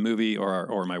missing half the movie,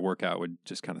 or my workout would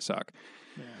just kind of suck.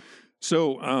 Yeah.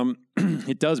 So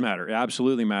it does matter. It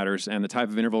absolutely matters. And the type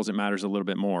of intervals, it matters a little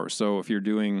bit more. So if you're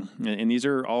doing, and these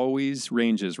are always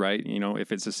ranges, right? You know,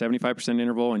 if it's a 75%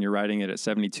 interval and you're riding it at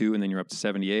 72 and then you're up to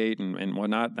 78 and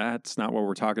whatnot, that's not what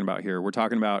we're talking about here. We're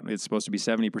talking about it's supposed to be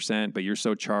 70%, but you're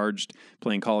so charged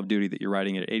playing Call of Duty that you're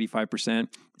riding it at 85%.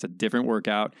 It's a different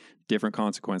workout, different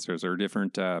consequences, or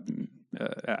different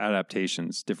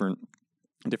adaptations, different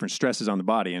stresses on the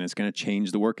body, and it's going to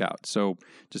change the workout. So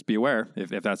just be aware, if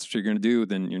that's what you're going to do,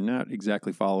 then you're not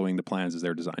exactly following the plans as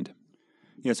they're designed.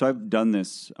 Yeah, so I've done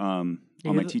this on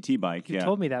my TT bike. You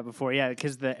told me that before, yeah,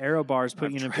 because the aero bars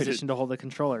put you in a position to hold the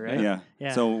controller, right?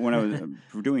 Yeah. So when I was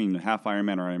doing half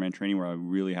Ironman or Ironman training where I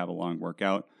really have a long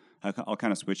workout, I'll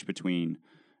kind of switch between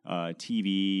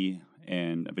TV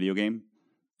and a video game.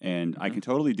 And I can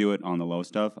totally do it on the low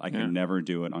stuff. I can never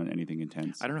do it on anything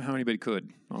intense. I don't know how anybody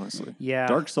could, honestly. Yeah.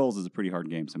 Dark Souls is a pretty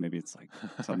hard game, so maybe it's like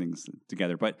something's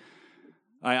together. But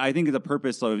I think the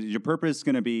purpose, so your purpose is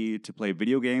going to be to play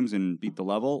video games and beat the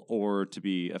level or to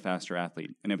be a faster athlete.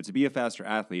 And if it's to be a faster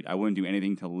athlete, I wouldn't do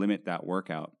anything to limit that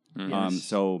workout. Yes.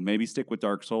 So maybe stick with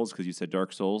Dark Souls because you said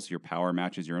Dark Souls, your power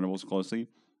matches your intervals closely.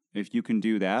 If you can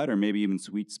do that, or maybe even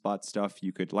sweet spot stuff,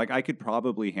 you could, like I could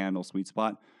probably handle sweet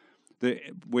spot.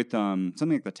 With something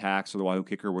like the tax or the Wahoo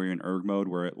kicker where you're in erg mode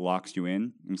where it locks you in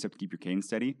and you just have to keep your cadence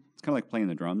steady. It's kind of like playing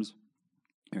the drums.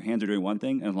 Your hands are doing one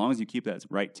thing, and as long as you keep that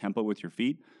right tempo with your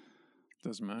feet,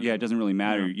 doesn't matter. Yeah, it doesn't really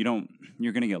matter. Yeah.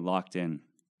 You're going to get locked in.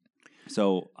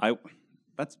 So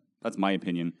that's my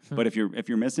opinion. But if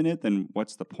you're missing it, then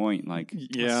what's the point? Like,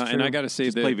 yeah, and I got to say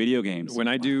just that play video games. When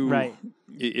I do, right.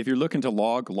 If you're looking to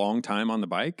log long time on the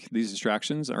bike, these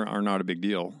distractions are not a big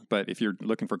deal. But if you're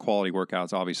looking for quality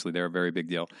workouts, obviously they're a very big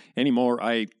deal. Anymore,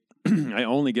 I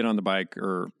only get on the bike,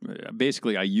 or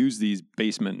basically I use these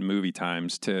basement movie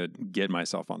times to get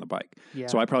myself on the bike. Yeah.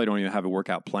 So I probably don't even have a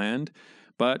workout planned.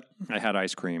 But I had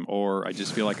ice cream, or I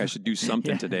just feel like I should do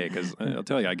something today because I'll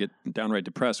tell you, I get downright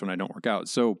depressed when I don't work out.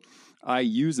 So I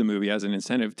use the movie as an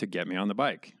incentive to get me on the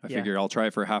bike. I figure I'll try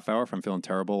it for a half hour. If I'm feeling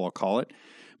terrible, I'll call it.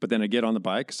 But then I get on the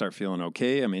bike, start feeling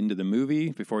okay. I'm into the movie.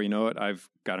 Before you know it, I've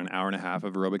got an hour and a half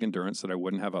of aerobic endurance that I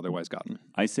wouldn't have otherwise gotten.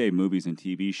 I say movies and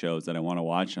TV shows that I want to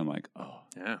watch. I'm like,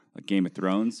 yeah, like Game of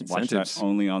Thrones. Incentives. Watch that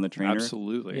only on the trainer.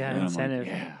 Absolutely. Yeah, And incentive.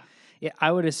 I'm like, Yeah,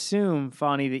 I would assume,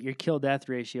 Fonny, that your kill-death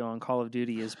ratio on Call of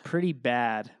Duty is pretty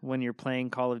bad when you're playing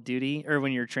Call of Duty or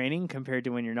when you're training compared to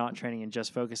when you're not training and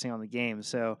just focusing on the game.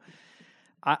 So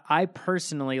I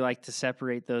personally like to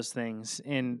separate those things.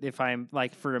 And if I'm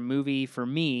like for a movie, for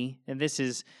me, and this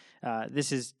is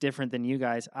different than you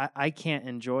guys, I can't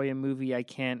enjoy a movie. I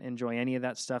can't enjoy any of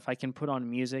that stuff. I can put on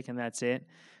music and that's it.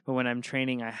 But when I'm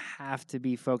training, I have to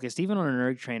be focused, even on an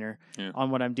erg trainer, on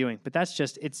what I'm doing. But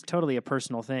it's totally a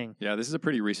personal thing. Yeah, this is a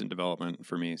pretty recent development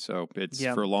for me. So it's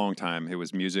for a long time, it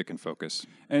was music and focus.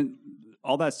 And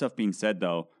all that stuff being said,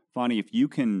 though, Fonny, if you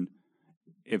can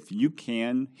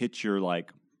hit your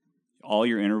like all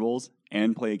your intervals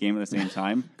and play a game at the same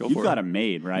time, you've got it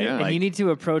made, right? Yeah. And you need to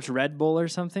approach Red Bull or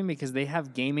something because they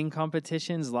have gaming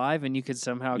competitions live, and you could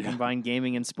somehow combine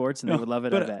gaming and sports, and they would love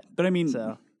it. I bet. But I mean,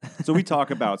 so we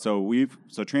talk about so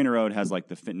TrainerRoad has like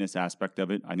the fitness aspect of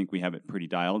it. I think we have it pretty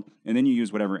dialed, and then you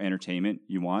use whatever entertainment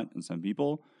you want. And some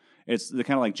people, it's the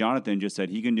kind of like Jonathan just said,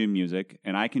 he can do music,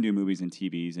 and I can do movies and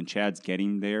TVs, and Chad's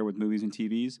getting there with movies and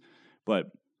TVs,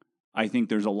 but I think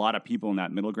there's a lot of people in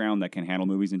that middle ground that can handle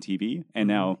movies and TV, and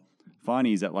now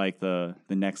Fonny's at like the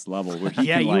next level where he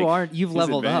can, you've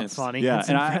leveled advanced. up, Fonny. Yeah, That's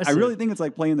and impressive. I really think it's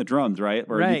like playing the drums, right?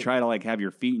 Where you try to like have your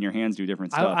feet and your hands do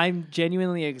different stuff. I'm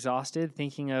genuinely exhausted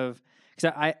thinking of,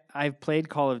 because I've played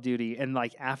Call of Duty, and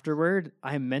like afterward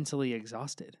I'm mentally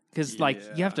exhausted because like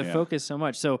you have to focus so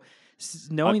much. So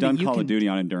knowing I've done that you Call can of Duty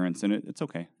on endurance, and it's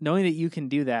okay. Knowing that you can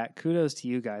do that, kudos to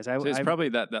you guys. So it's probably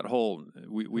that whole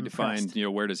we defined,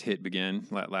 where does hit begin?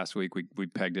 Last week we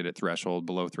pegged it at threshold,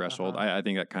 below threshold. I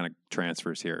think that kind of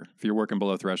transfers here. If you're working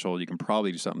below threshold, you can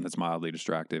probably do something that's mildly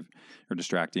distracting,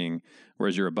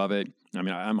 whereas you're above it. I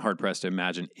mean, I'm hard pressed to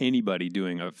imagine anybody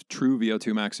doing a true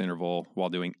VO2 max interval while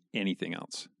doing anything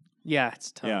else. Yeah,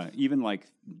 it's tough. Yeah, even like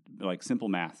simple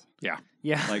math. Yeah,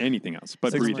 Like anything else,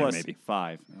 but 6 breathing plus maybe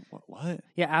 5. What?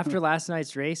 Yeah, after last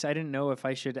night's race, I didn't know if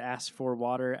I should ask for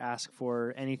water, ask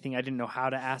for anything. I didn't know how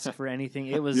to ask for anything.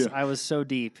 It was I was so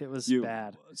deep. It was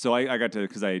bad. So I got to,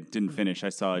 because I didn't finish, I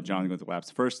saw John go through the laps.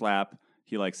 First lap,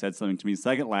 he like said something to me.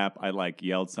 Second lap, I like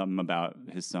yelled something about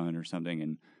his son or something,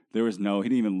 and he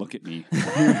didn't even look at me.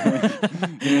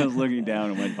 He was looking down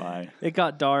and went by. It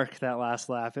got dark that last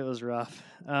lap. It was rough.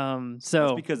 That's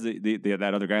So because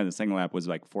that other guy in the second lap was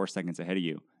like 4 seconds ahead of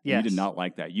you. Yes. You did not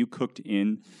like that. You cooked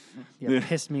in. it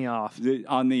pissed me off. We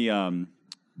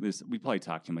probably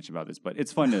talked too much about this, but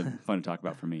it's fun to talk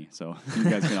about for me. So you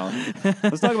guys can all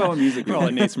let's talk about what music We're all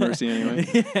at Nate's mercy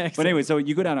anyway. But anyway, so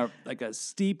you go down a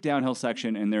steep downhill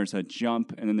section, and there's a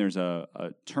jump, and then there's a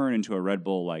turn into a Red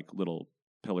Bull like little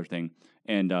pillar thing,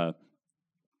 and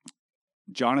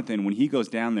Jonathan, when he goes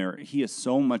down there, he is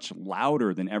so much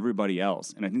louder than everybody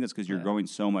else, and I think that's because you're going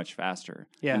so much faster.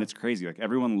 Yeah, and it's crazy. Like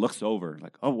everyone looks over,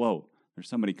 like, oh whoa, there's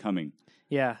somebody coming.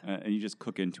 Yeah, And you just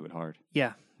cook into it hard.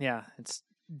 yeah. It's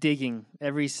digging.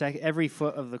 Every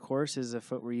foot of the course is a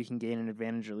foot where you can gain an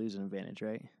advantage or lose an advantage,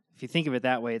 right? If you think of it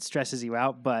that way, it stresses you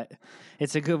out, but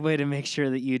it's a good way to make sure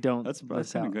that you don't. That's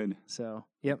miss kind of out. good. So,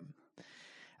 yep.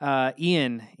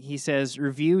 Ian, he says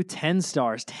review 10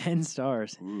 stars. 10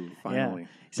 stars. Ooh, finally. Yeah.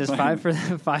 He says 5 for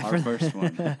the first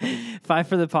one. 5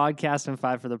 for the podcast and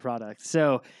 5 for the product.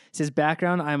 So, it says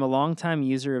background, I'm a longtime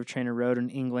user of TrainerRoad in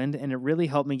England, and it really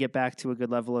helped me get back to a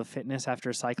good level of fitness after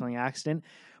a cycling accident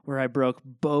where I broke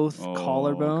both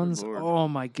collarbones. Oh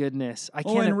my goodness. I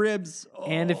can't and ribs.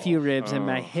 And a few ribs in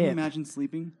my hip. Can you imagine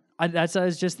sleeping? That's what I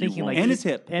was just thinking. won't. Like And his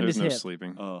hip. And There's his no hip.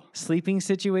 sleeping. Oh. Sleeping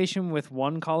situation with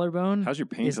one collarbone. How's your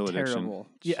painful is addiction? terrible.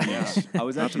 Yeah. I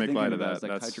was Not to actually make thinking light of of that. that.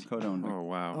 Like That's hydrocodone. Oh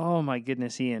wow. Oh my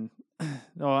goodness, Ian.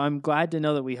 Oh, I'm glad to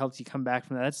know that we helped you come back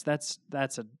from that.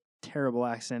 That's a terrible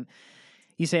accident.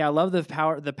 You say, I love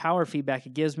the power feedback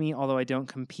it gives me, although I don't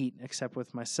compete except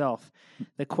with myself.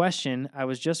 The question, I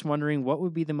was just wondering what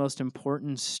would be the most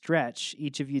important stretch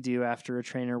each of you do after a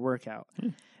trainer workout?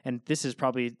 And this is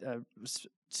probably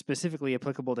specifically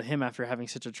applicable to him after having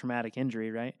such a traumatic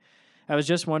injury, right? I was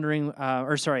just wondering,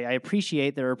 I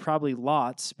appreciate there are probably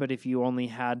lots, but if you only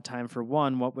had time for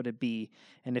one, what would it be?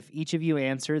 And if each of you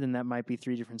answer, then that might be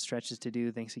 3 different stretches to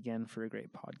do. Thanks again for a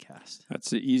great podcast.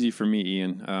 That's easy for me,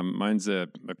 Ian. Mine's a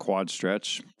quad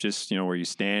stretch, just, where you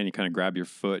stand, you kind of grab your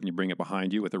foot and you bring it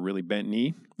behind you with a really bent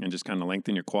knee and just kind of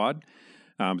lengthen your quad.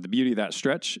 The beauty of that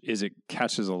stretch is it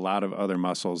catches a lot of other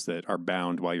muscles that are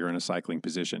bound while you're in a cycling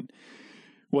position.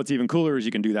 What's even cooler is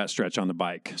you can do that stretch on the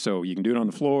bike. So you can do it on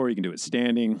the floor, you can do it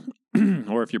standing,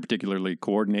 or if you're particularly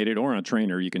coordinated or on a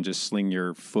trainer, you can just sling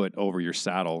your foot over your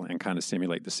saddle and kind of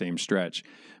simulate the same stretch.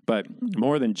 But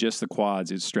more than just the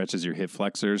quads, it stretches your hip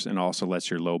flexors and also lets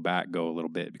your low back go a little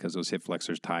bit because those hip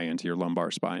flexors tie into your lumbar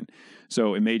spine.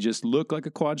 So it may just look like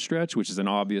a quad stretch, which is an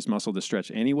obvious muscle to stretch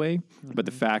anyway, but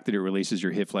the fact that it releases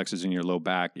your hip flexors and your low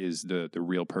back is the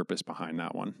real purpose behind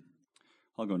that one.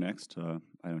 I'll go next.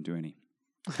 I don't do any.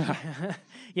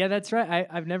 Yeah, that's right.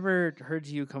 I've never heard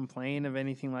you complain of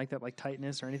anything like that, like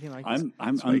tightness or anything like that.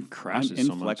 I'm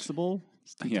inflexible.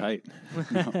 It's too tight.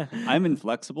 No, I'm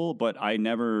inflexible, but I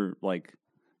never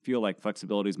feel like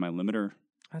flexibility is my limiter.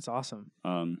 That's awesome.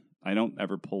 I don't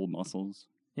ever pull muscles.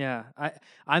 Yeah,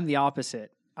 I'm the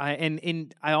opposite. I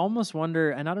almost wonder,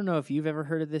 and I don't know if you've ever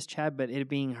heard of this, Chad, but it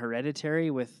being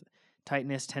hereditary with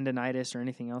tightness, tendonitis, or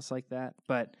anything else like that.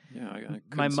 But yeah,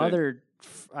 my mother,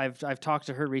 I've talked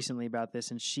to her recently about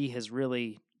this, and she has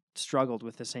really struggled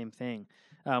with the same thing,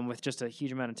 with just a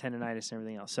huge amount of tendonitis and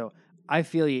everything else. So I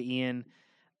feel you, Ian.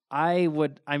 I'm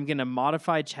going to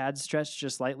modify Chad's stretch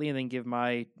just slightly and then give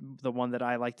the one that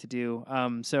I like to do.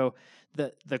 So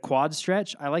the quad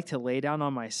stretch, I like to lay down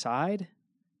on my side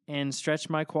and stretch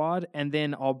my quad, and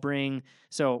then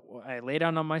so I lay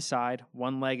down on my side,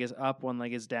 one leg is up, one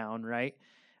leg is down, right?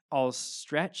 I'll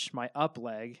stretch my up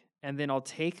leg, and then I'll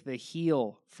take the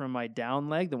heel from my down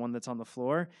leg, the one that's on the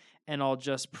floor, and I'll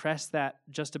just press that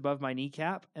just above my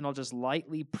kneecap, and I'll just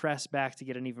lightly press back to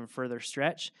get an even further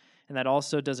stretch. And that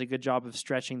also does a good job of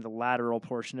stretching the lateral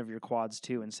portion of your quads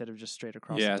too, instead of just straight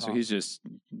across the top. So he's just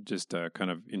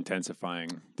kind of intensifying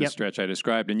the stretch I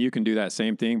described. And you can do that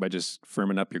same thing by just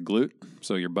firming up your glute,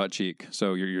 so your butt cheek.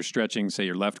 So you're stretching, say,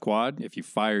 your left quad. If you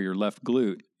fire your left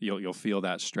glute, you'll feel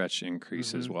that stretch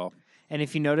increase as well. And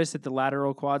if you notice that the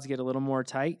lateral quads get a little more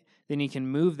tight, then you can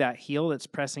move that heel that's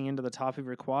pressing into the top of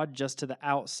your quad just to the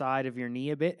outside of your knee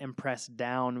a bit and press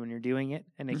down when you're doing it,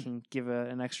 and it can give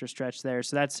an extra stretch there.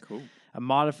 So that's cool. A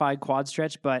modified quad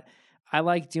stretch, but I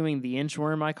like doing the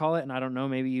inchworm, I call it, and I don't know,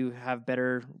 maybe you have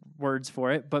better words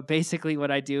for it, but basically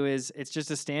what I do is it's just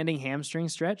a standing hamstring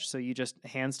stretch, so you just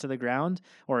hands to the ground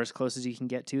or as close as you can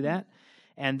get to that.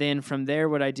 And then from there,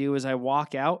 what I do is I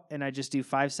walk out and I just do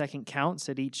 5-second counts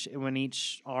when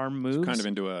each arm moves. It's kind of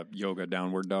into a yoga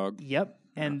downward dog. Yep.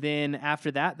 And then after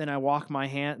that, then I walk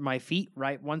my feet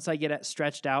right. Once I get it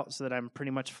stretched out so that I'm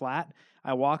pretty much flat,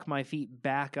 I walk my feet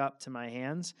back up to my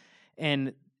hands.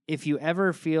 And if you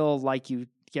ever feel like you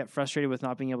get frustrated with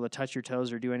not being able to touch your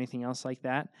toes or do anything else like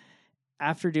that,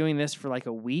 after doing this for like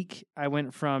a week, I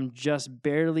went from just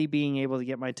barely being able to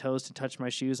get my toes to touch my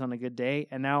shoes on a good day,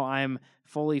 and now I'm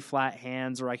fully flat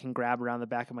hands where I can grab around the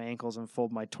back of my ankles and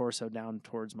fold my torso down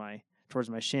towards my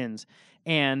shins.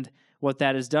 And what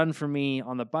that has done for me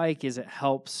on the bike is it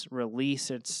helps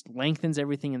release, it lengthens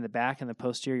everything in the back and the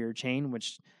posterior chain,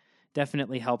 which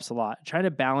definitely helps a lot. Try to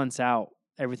balance out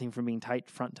everything from being tight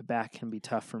front to back can be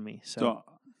tough for me. So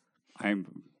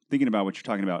I'm thinking about what you're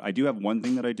talking about. I do have one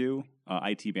thing that I do,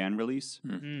 IT band release.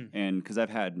 And because I've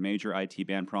had major IT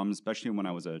band problems, especially when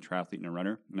I was a triathlete and a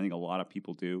runner, and I think a lot of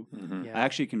people do. I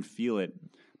actually can feel it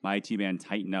my IT band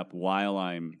tighten up while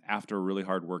I'm after a really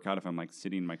hard workout if I'm like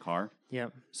sitting in my car.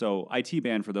 Yep. So IT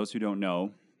band, for those who don't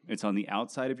know, it's on the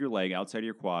outside of your leg, outside of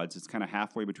your quads. It's kind of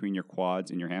halfway between your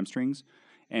quads and your hamstrings.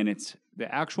 And it's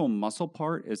the actual muscle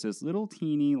part is this little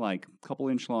teeny, like couple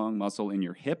inch long muscle in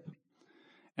your hip.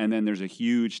 And then there's a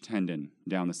huge tendon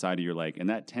down the side of your leg. And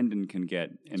that tendon can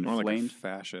get It's inflamed. more like a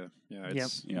fascia. Yeah,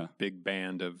 it's big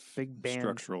band of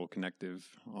structural connective,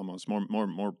 almost more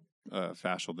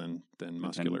fascial than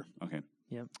muscular. Okay.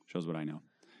 Yep. Shows what I know.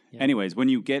 Yep. Anyways, when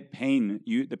you get pain,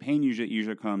 the pain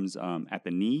usually comes at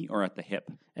the knee or at the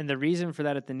hip. And the reason for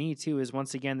that at the knee too is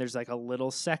once again there's like a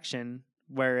little section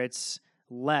where it's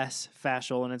less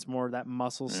fascial and it's more that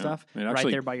muscle stuff right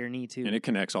there by your knee too. And it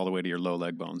connects all the way to your low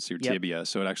leg bones, your tibia.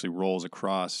 So it actually rolls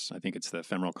across. I think it's the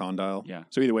femoral condyle. Yeah.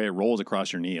 So either way, it rolls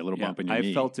across your knee, a little bump in your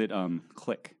knee. I felt it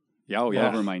click. Yeah,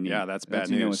 over my knee. Yeah, that's bad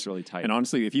news. You know it's really tight. And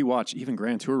honestly, if you watch even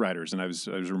Grand Tour riders, and I was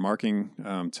remarking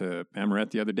to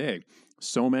Amaret the other day,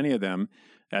 so many of them,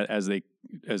 as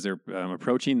they're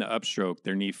approaching the upstroke,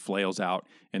 their knee flails out,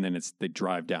 and then they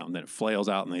drive down. Then it flails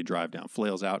out, and they drive down.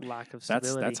 Flails out. Lack of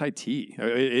stability. That's IT.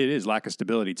 It is lack of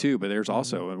stability too, but there's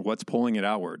also what's pulling it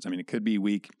outwards. I mean, it could be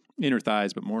weak inner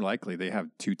thighs, but more likely they have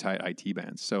too tight IT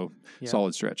bands. So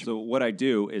solid stretch. So what I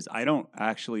do is I don't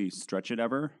actually stretch it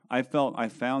ever. I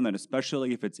found that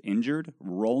especially if it's injured,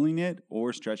 rolling it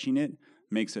or stretching it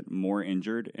makes it more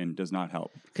injured and does not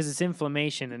help. Because it's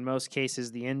inflammation in most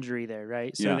cases, the injury there,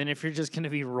 right? So Yeah. then if you're just going to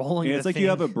be rolling it's like you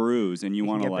have a bruise and you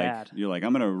want to like, bad. you're like,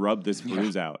 I'm going to rub this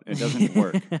bruise out. It doesn't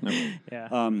work.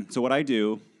 Yeah. So what I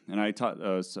do, and I taught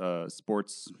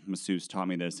sports masseuse taught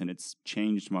me this, and it's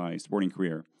changed my sporting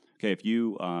career. Okay, if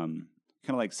you kind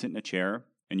of like sit in a chair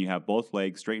and you have both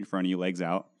legs straight in front of you, legs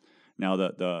out. Now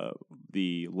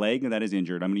the leg that is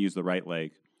injured, I'm going to use the right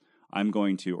leg. I'm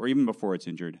going to, or even before it's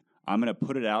injured, I'm going to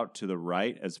put it out to the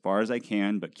right as far as I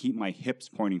can, but keep my hips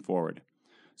pointing forward.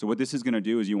 So what this is going to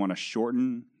do is you want to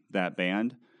shorten that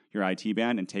band, your IT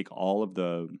band, and take all of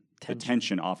the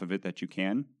tension off of it that you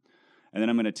can. And then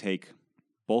I'm going to take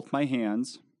both my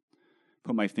hands,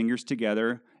 put my fingers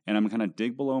together, and I'm going to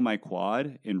dig below my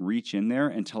quad and reach in there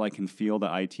until I can feel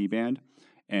the IT band.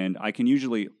 And I can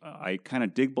usually, I kind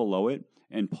of dig below it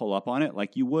and pull up on it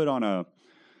like you would on a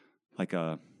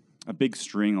big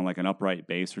string on like an upright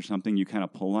bass or something. You kind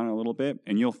of pull on it a little bit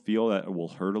and you'll feel that it will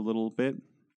hurt a little bit.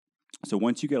 So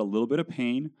once you get a little bit of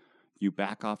pain, you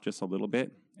back off just a little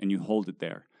bit and you hold it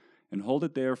there. And hold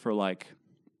it there for like,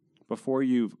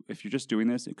 if you're just doing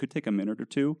this, it could take a minute or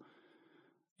two.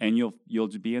 And you'll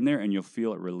be in there and you'll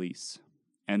feel it release.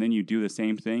 And then you do the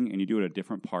same thing and you do it a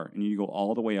different part. And you go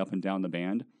all the way up and down the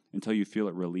band until you feel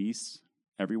it release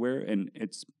everywhere. And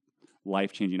it's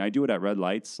life-changing. I do it at red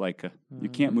lights. Like you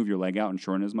can't move your leg out and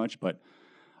shorten as much, but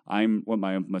what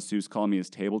my masseuse call me is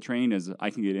table trained, is I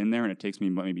can get in there and it takes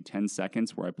me maybe 10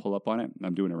 seconds where I pull up on it.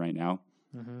 I'm doing it right now.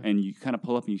 And you kind of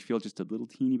pull up and you feel just a little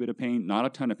teeny bit of pain, not a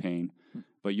ton of pain,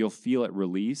 but you'll feel it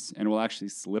release and it will actually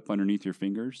slip underneath your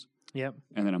fingers. Yep.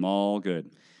 And then I'm all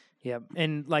good. Yep.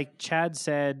 And like Chad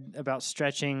said about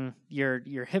stretching your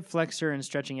hip flexor and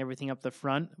stretching everything up the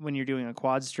front when you're doing a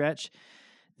quad stretch,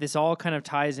 this all kind of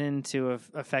ties into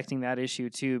affecting that issue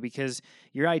too, because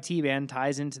your IT band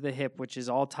ties into the hip, which is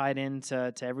all tied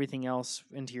into everything else,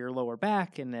 into your lower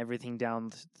back and everything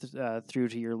down through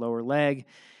to your lower leg.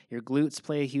 Your glutes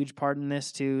play a huge part in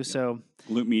this too. Yep. So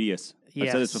glute medius. Yes.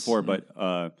 I've said this before,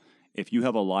 but if you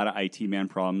have a lot of IT band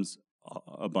problems,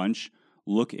 a bunch,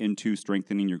 look into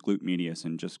strengthening your glute medius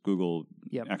and just Google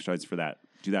exercise for that.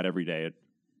 Do that every day.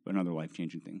 Another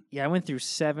life-changing thing. Yeah, I went through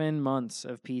 7 months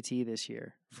of PT this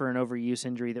year for an overuse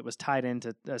injury that was tied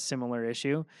into a similar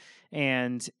issue.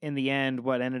 And in the end,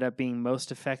 what ended up being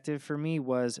most effective for me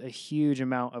was a huge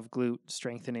amount of glute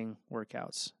strengthening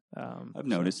workouts. I've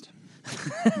noticed.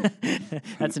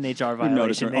 That's an HR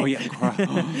violation. Oh, yeah.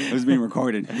 It was being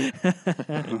recorded. Oh,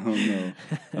 no.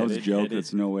 That was a joke.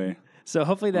 That's no way. So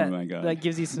hopefully that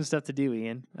gives you some stuff to do,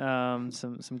 Ian.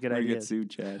 Some good ideas. Get sued,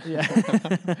 Chad.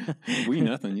 Yeah. We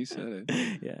nothing. You said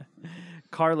it. Yeah.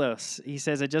 Carlos, he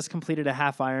says, I just completed a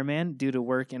half Ironman due to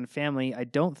work and family. I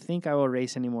don't think I will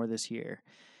race anymore this year.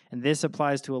 And this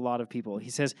applies to a lot of people. He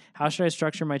says, how should I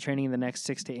structure my training in the next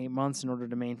 6 to 8 months in order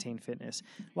to maintain fitness?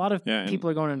 A lot of people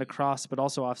are going into cross, but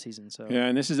also off season. So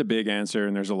and this is a big answer,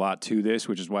 and there's a lot to this,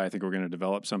 which is why I think we're going to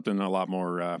develop something a lot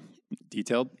more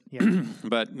detailed. Yeah.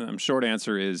 But short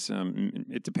answer is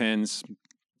it depends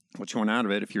what you want out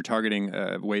of it. If you're targeting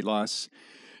weight loss,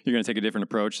 you're going to take a different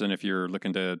approach than if you're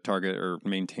looking to target or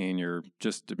maintain your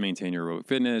aerobic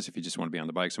fitness, if you just want to be on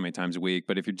the bike so many times a week.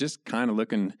 But if you're just kind of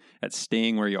looking at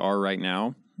staying where you are right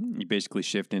now, you basically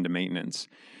shift into maintenance.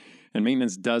 And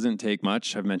maintenance doesn't take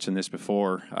much. I've mentioned this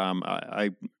before.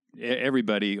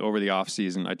 Everybody over the off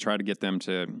season, I try to get them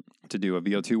to do a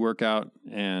VO2 workout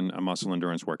and a muscle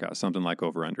endurance workout, something like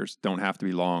over-unders. Don't have to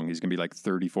be long. These can be like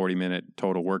 30, 40-minute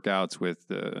total workouts with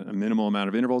a minimal amount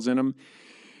of intervals in them.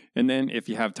 And then if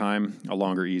you have time, a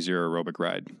longer, easier aerobic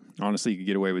ride. Honestly, you could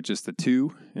get away with just the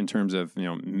 2 in terms of,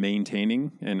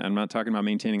 maintaining. And I'm not talking about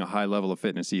maintaining a high level of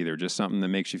fitness either, just something that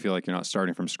makes you feel like you're not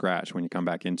starting from scratch when you come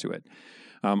back into it.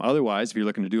 Otherwise, if you're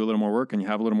looking to do a little more work and you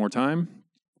have a little more time,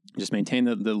 just maintain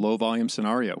the low volume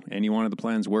scenario. Any one of the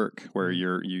plans work where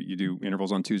you do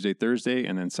intervals on Tuesday, Thursday,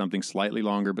 and then something slightly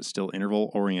longer but still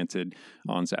interval oriented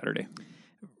on Saturday.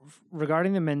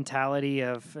 Regarding the mentality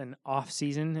of an off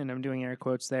season, and I'm doing air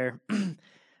quotes there,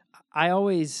 I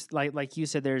always like you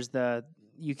said,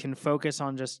 you can focus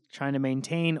on just trying to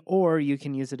maintain, or you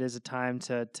can use it as a time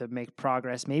to make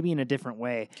progress, maybe in a different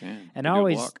way. And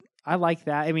I like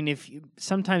that. I mean,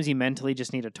 sometimes you mentally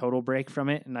just need a total break from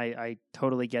it, and I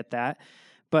totally get that.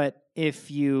 But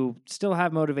if you still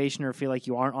have motivation or feel like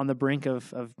you aren't on the brink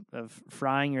of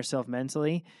frying yourself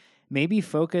mentally, maybe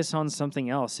focus on something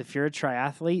else. If you're a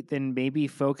triathlete, then maybe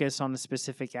focus on a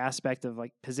specific aspect of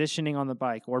like positioning on the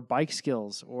bike or bike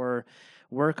skills, or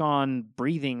work on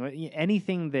breathing,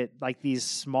 anything that like these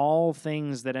small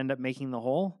things that end up making the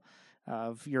whole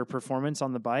of your performance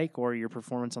on the bike or your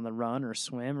performance on the run or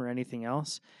swim or anything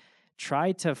else.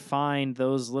 Try to find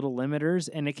those little limiters,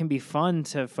 and it can be fun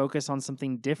to focus on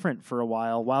something different for a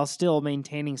while still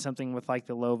maintaining something with like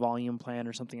the low volume plan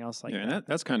or something else like that. And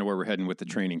that's kind of where we're heading with the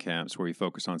training camps, where you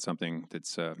focus on something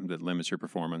that's that limits your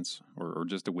performance or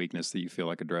just a weakness that you feel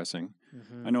like addressing.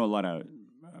 Mm-hmm. I know a lot of,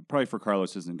 probably for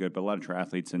Carlos isn't good, but a lot of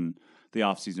triathletes in the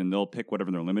off season, they'll pick whatever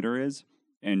their limiter is,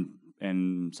 and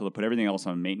so they'll put everything else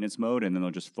on maintenance mode, and then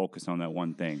they'll just focus on that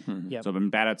one thing. Mm-hmm. Yep. So if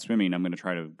I'm bad at swimming, I'm going to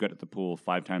try to get at the pool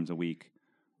 5 times a week,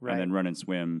 right, and then run and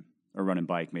swim or run and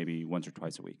bike maybe once or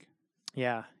twice a week.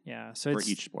 Yeah. So for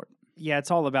each sport. Yeah, it's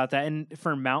all about that. And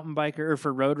for mountain biker or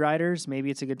for road riders,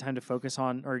 maybe it's a good time to focus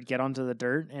on or get onto the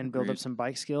dirt and build up some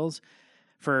bike skills.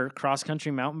 For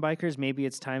cross-country mountain bikers, maybe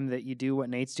it's time that you do what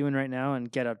Nate's doing right now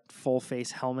and get a full-face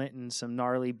helmet and some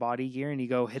gnarly body gear, and you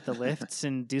go hit the lifts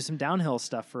and do some downhill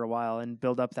stuff for a while and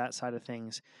build up that side of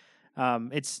things.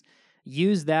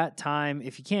 Use that time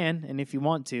if you can, and if you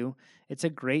want to. It's a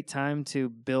great time to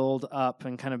build up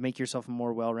and kind of make yourself a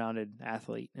more well-rounded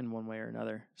athlete in one way or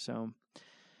another. So,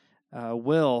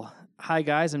 Will, hi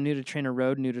guys, I'm new to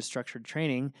TrainerRoad, new to structured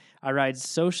training. I ride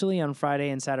socially on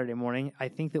Friday and Saturday morning. I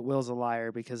think that Will's a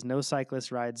liar because no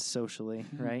cyclist rides socially,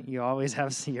 right? You're always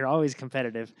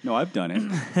competitive. No, I've done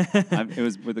it. It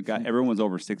was with a guy, everyone's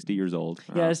over 60 years old.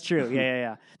 Yeah, that's true.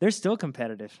 Yeah. They're still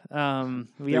competitive.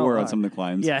 They were on some of the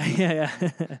climbs. Yeah.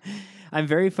 I'm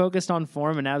very focused on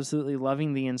form and absolutely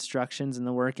loving the instructions and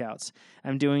the workouts.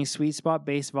 I'm doing sweet spot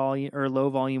base volume or low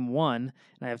volume 1, and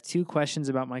I have 2 questions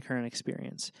about my current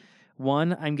experience.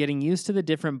 1, I'm getting used to the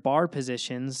different bar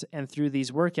positions, and through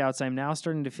these workouts, I'm now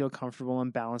starting to feel comfortable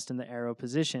and balanced in the aero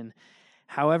position.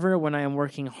 However, when I am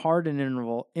working hard in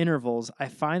intervals, I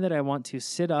find that I want to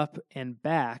sit up and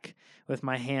back with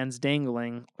my hands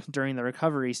dangling during the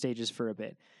recovery stages for a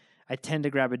bit. I tend to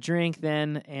grab a drink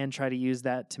then and try to use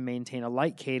that to maintain a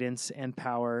light cadence and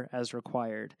power as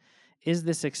required. Is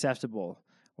this acceptable,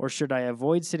 or should I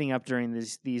avoid sitting up during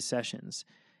these sessions?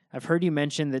 I've heard you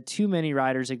mention that too many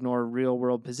riders ignore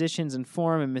real-world positions and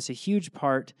form and miss a huge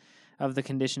part of the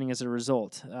conditioning as a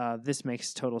result. This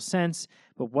makes total sense,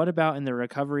 but what about in the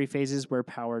recovery phases where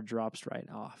power drops right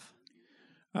off?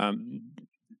 I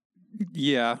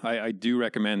do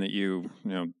recommend that you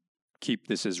keep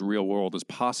this as real world as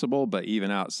possible, but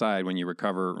even outside when you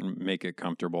recover, make it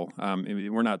comfortable.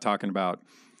 We're not talking about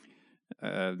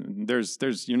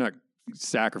you're not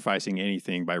sacrificing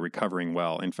anything by recovering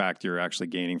well. In fact, you're actually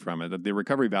gaining from it. The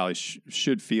recovery valley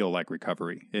should feel like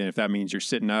recovery. And if that means you're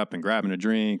sitting up and grabbing a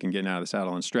drink and getting out of the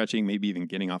saddle and stretching, maybe even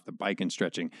getting off the bike and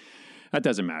stretching, that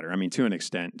doesn't matter. I mean, to an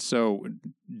extent. So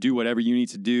do whatever you need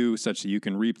to do such that you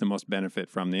can reap the most benefit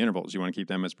from the intervals. You want to keep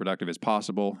them as productive as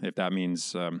possible. If that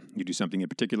means you do something in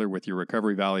particular with your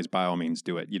recovery valleys, by all means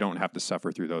do it. You don't have to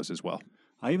suffer through those as well.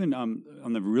 I even, on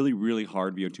the really, really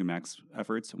hard VO2 max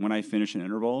efforts, when I finish an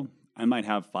interval, I might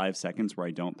have 5 seconds where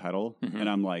I don't pedal, and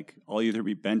I'm like, I'll either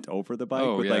be bent over the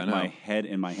bike my head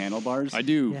in my handlebars. I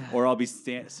do. Yeah. Or I'll be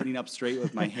sitting up straight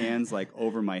with my hands like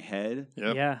over my head.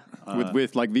 Yep. Yeah.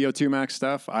 With like VO2 max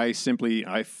stuff, I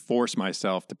force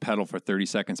myself to pedal for 30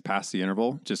 seconds past the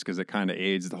interval just because it kind of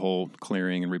aids the whole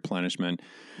clearing and replenishment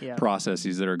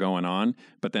processes that are going on.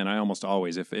 But then I almost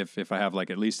always, if I have like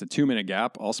at least a 2-minute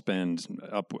gap, I'll spend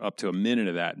up to a minute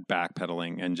of that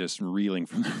backpedaling and just reeling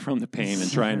from the pain and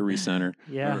trying to center.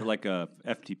 Yeah. Or like a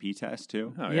FTP test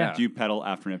too. Oh, Yeah. Do you pedal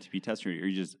after an FTP test, or are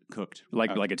you just cooked?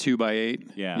 Like a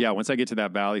 2x8. Yeah. Yeah. Once I get to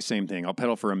that valley, same thing. I'll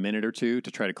pedal for a minute or two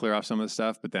to try to clear off some of the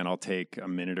stuff, but then I'll take a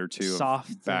minute or two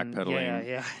Soft of backpedaling.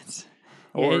 Yeah.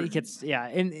 Or it gets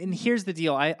and here's the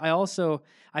deal.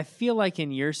 I feel like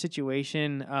in your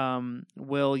situation,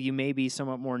 Will, you may be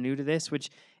somewhat more new to this, which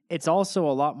it's also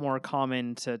a lot more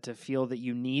common to feel that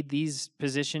you need these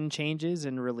position changes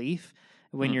and relief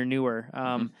when you're newer.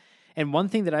 And one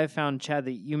thing that I've found, Chad,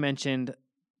 that you mentioned,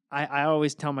 I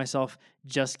always tell myself,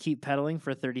 just keep pedaling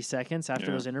for 30 seconds after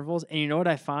those intervals. And you know what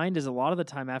I find is a lot of the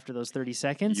time after those 30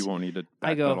 seconds, you won't need to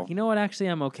I go, backpedal. you know what, actually,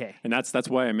 I'm okay. And that's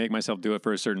why I make myself do it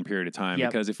for a certain period of time.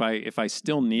 Because if I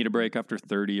still need a break after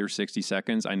 30 or 60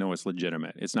 seconds, I know it's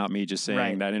legitimate. It's not me just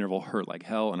saying that interval hurt like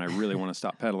hell and I really want to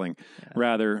stop pedaling.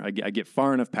 Rather, I get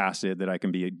far enough past it that I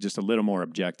can be just a little more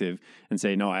objective and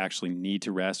say, no, I actually need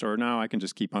to rest, or no, I can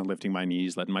just keep on lifting my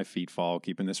knees, letting my feet fall,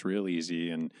 keeping this real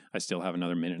easy, and I still have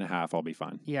another minute and a half. I'll be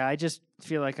fine. Yeah, I just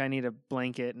feel like I need a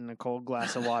blanket and a cold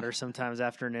glass of water sometimes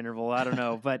after an interval. I don't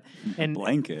know, but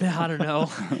blanket. I don't know.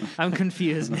 I'm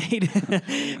confused, Nate.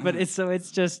 But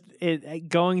it's just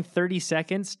going 30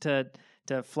 seconds to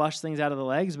flush things out of the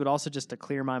legs, but also just to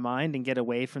clear my mind and get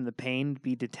away from the pain,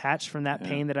 be detached from that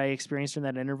pain that I experienced in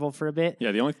that interval for a bit.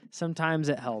 Yeah, sometimes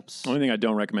it helps. The only thing I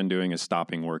don't recommend doing is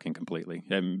stopping working completely.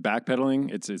 And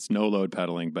backpedaling, it's no load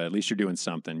pedaling, but at least you're doing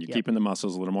something. You're keeping the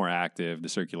muscles a little more active, the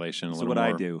circulation a little more.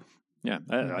 That's what I do. Yeah,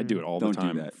 I do it all Don't the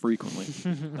time, do that. frequently.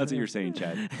 That's what you're saying,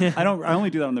 Chad. I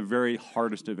only do that on the very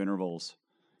hardest of intervals.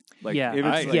 Like,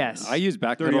 if it's I use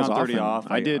back 30 pedals on, 30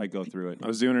 often. off. I go through it. I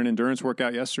was doing an endurance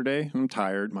workout yesterday. I'm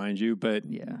tired, mind you, but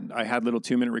I had little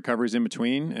 2-minute recoveries in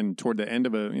between. And toward the end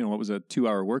of what was a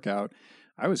 2-hour workout,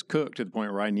 I was cooked to the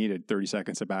point where I needed 30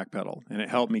 seconds to back pedal. And it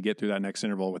helped me get through that next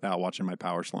interval without watching my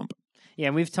power slump. Yeah,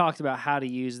 and we've talked about how to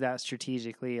use that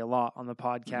strategically a lot on the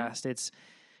podcast. It's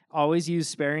always use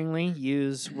sparingly.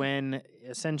 Use when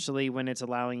it's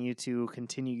allowing you to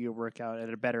continue your workout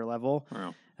at a better level.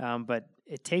 Wow. But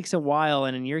it takes a while,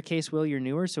 and in your case, Will, you're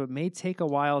newer, so it may take a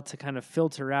while to kind of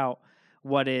filter out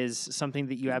what is something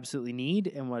that you absolutely need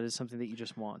and what is something that you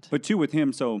just want. But too, with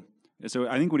him, so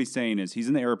I think what he's saying is he's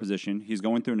in the arrow position. He's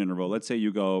going through an interval. Let's say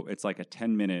it's like a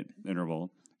 10-minute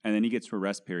interval, and then he gets to a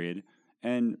rest period,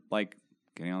 and like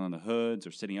getting on the hoods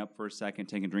or sitting up for a second,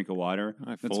 taking a drink of water.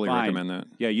 I fully recommend that.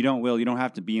 Yeah, you don't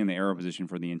have to be in the arrow position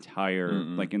for the entire,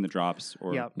 like in the drops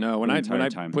or No, when I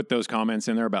time. put those comments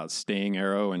in there about staying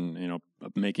arrow and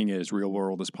making it as real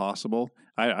world as possible,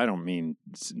 I don't mean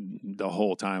the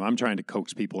whole time. I'm trying to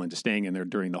coax people into staying in there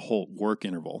during the whole work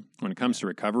interval. When it comes to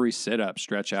recovery, sit up,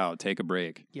 stretch out, take a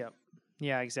break. Yep.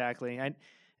 Yeah, exactly.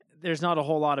 There's not a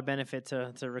whole lot of benefit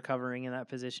to recovering in that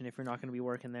position if you're not going to be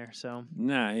working there. So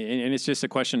nah, and it's just a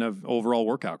question of overall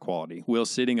workout quality. Will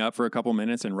sitting up for a couple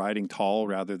minutes and riding tall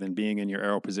rather than being in your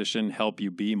arrow position help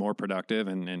you be more productive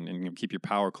and keep your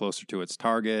power closer to its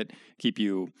target, keep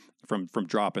you from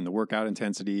dropping the workout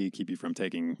intensity, keep you from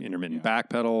taking intermittent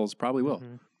back pedals? Probably will.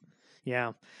 Mm-hmm.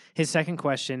 Yeah. His second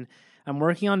question: I'm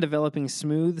working on developing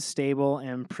smooth, stable,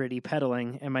 and pretty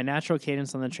pedaling, and my natural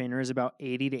cadence on the trainer is about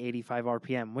 80 to 85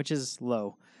 RPM, which is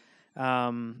low, or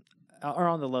on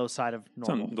the low side of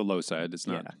normal. It's on the low side. It's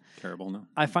not terrible, no.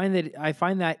 I find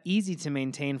that easy to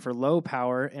maintain for low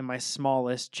power in my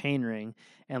smallest chainring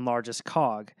and largest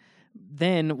cog.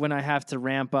 Then when I have to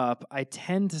ramp up, I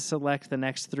tend to select the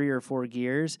next 3 or 4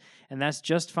 gears, and that's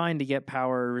just fine to get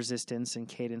power, resistance, and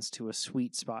cadence to a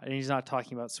sweet spot. And he's not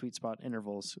talking about sweet spot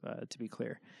intervals, to be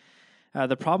clear.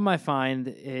 The problem I find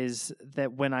is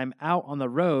that when I'm out on the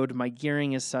road, my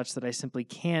gearing is such that I simply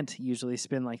can't usually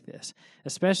spin like this,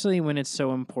 especially when it's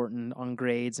so important on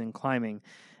grades and climbing.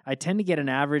 I tend to get an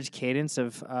average cadence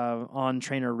of on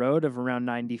TrainerRoad of around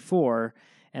 94,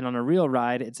 and on a real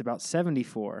ride, it's about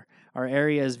 74. Our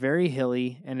area is very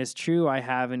hilly, and it's true I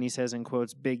have, and he says in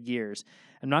quotes, big gears.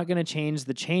 I'm not going to change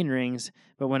the chain rings,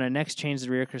 but when I next change the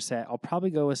rear cassette, I'll probably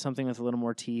go with something with a little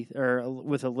more teeth, or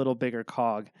with a little bigger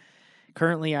cog.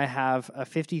 Currently, I have a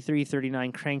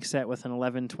 5339 crankset with an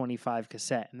 1125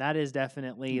 cassette, and that is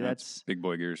definitely that's big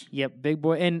boy gears. Yep, big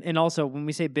boy, and also when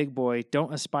we say big boy,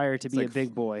 don't aspire to be a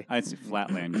big boy. I'd say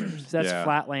flatland gears. That's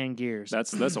flatland gears.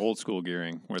 That's old school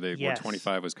gearing where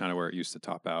 25 was kind of where it used to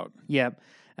top out. Yep.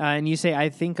 And you say, I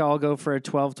think I'll go for a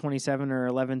 1227 or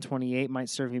 1128 might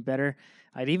serve me better.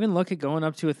 I'd even look at going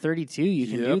up to a 32. You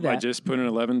can do that. I just put an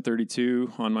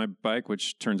 1132 on my bike,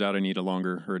 which turns out I need a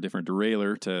longer or a different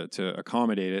derailleur to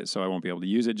accommodate it, so I won't be able to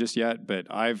use it just yet. But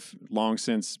I've long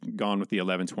since gone with the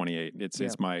 1128.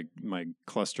 It's my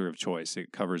cluster of choice.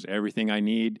 It covers everything I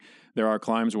need. There are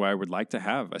climbs where I would like to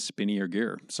have a spinnier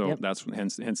gear, so that's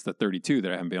hence the 32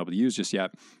 that I haven't been able to use just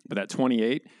yet. But that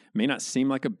 28 may not seem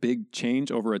like a big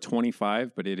change over a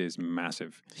 25, but it is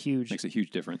massive. Huge. Makes a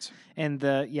huge difference. And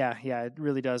it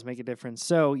really does make a difference.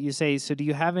 So you say, do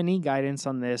you have any guidance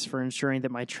on this for ensuring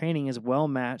that my training is well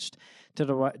matched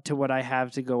to what I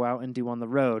have to go out and do on the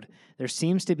road? There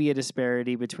seems to be a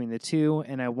disparity between the two,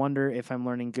 and I wonder if I'm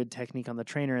learning good technique on the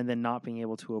trainer and then not being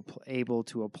able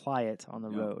to apply it on the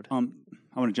road.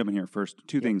 I want to jump in here first.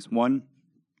 Two things. One,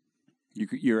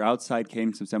 your outside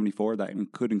cadence of 74, that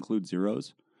could include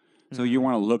zeros. So you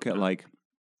want to look at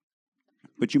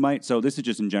but you might, so this is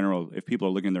just in general, if people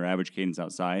are looking at their average cadence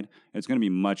outside, it's going to be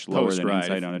much lower than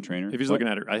inside on a trainer. If he's looking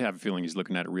at it, I have a feeling he's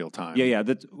looking at it real time. Yeah.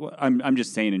 I'm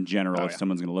just saying in general, if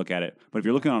someone's going to look at it. But if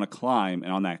you're looking on a climb,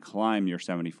 and on that climb you're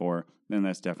 74, then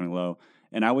that's definitely low.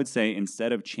 And I would say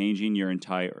instead of changing your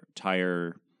entire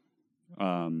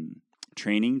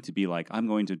training to be like, I'm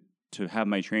going to have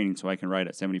my training so I can ride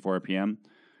at 74 RPM,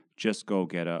 just go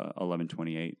get a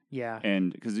 1128. Yeah.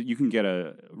 And because you can get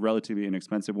a relatively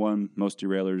inexpensive one. Most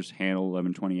derailleurs handle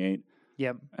 1128.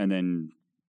 Yep. And then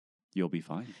you'll be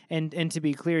fine. And to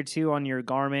be clear, too, on your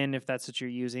Garmin, if that's what you're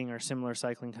using, or similar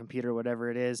cycling computer, whatever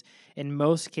it is, in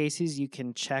most cases, you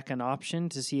can check an option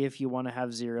to see if you want to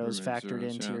have zeros factored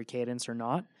into your cadence or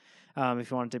not.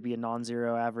 If you want it to be a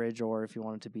non-zero average, or if you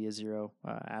want it to be a zero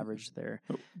average there.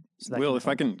 So Will, if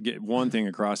I can get one thing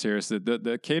across here, is that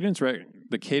the cadence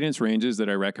ranges that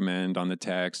I recommend on the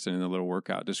text and in the little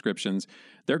workout descriptions,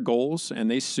 they're goals and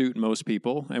they suit most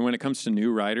people. And when it comes to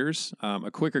new riders,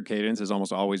 a quicker cadence is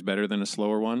almost always better than a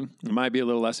slower one. It might be a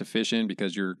little less efficient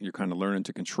because you're kind of learning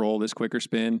to control this quicker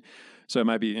spin. So it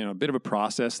might be a bit of a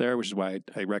process there, which is why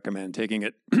I recommend taking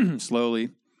it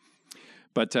slowly.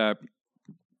 But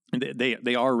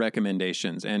they are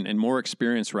recommendations, and more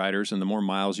experienced riders, and the more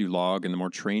miles you log and the more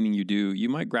training you do, you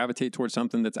might gravitate towards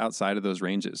something that's outside of those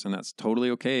ranges, and that's totally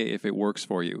okay if it works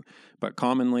for you. But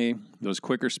commonly, those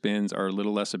quicker spins are a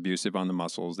little less abusive on the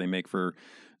muscles. They make for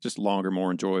just longer,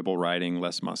 more enjoyable riding,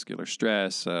 less muscular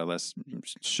stress, less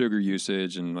sugar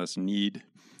usage, and less need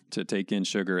to take in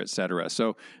sugar, etc.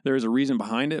 So there is a reason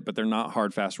behind it, but they're not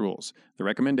hard, fast rules. The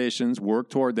recommendations, work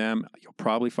toward them. You'll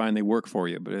probably find they work for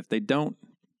you, but if they don't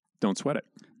sweat it.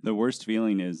 The worst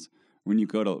feeling is when you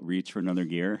go to reach for another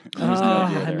gear.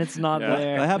 And it's not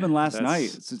there. That happened last night.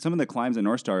 So some of the climbs at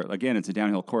North Star, again, it's a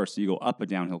downhill course. So you go up a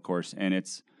downhill course, and it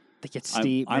gets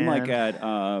steep. I'm like at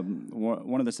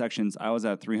one of the sections, I was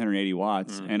at 380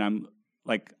 watts, and I'm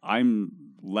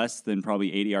less than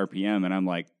probably 80 RPM, and I'm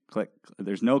like, click.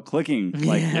 There's no clicking.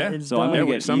 So I'm going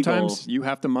to get sometimes you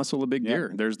have to muscle a big gear.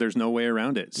 There's no way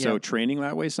around it. So training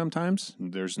that way sometimes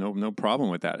there's no problem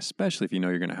with that, especially if you know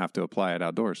you're going to have to apply it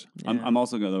outdoors. Yeah. I'm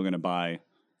also going to buy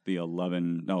the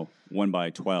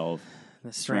 1x12. The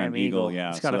SRAM Eagle.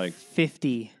 Yeah, it's got a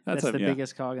 50. That's the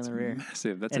biggest cog in the rear.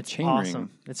 Massive. That's it's a chain awesome. ring.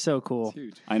 It's so cool. It's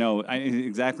huge. I know.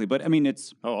 Exactly. But I mean,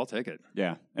 it's. Oh, I'll take it.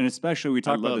 Yeah. And especially we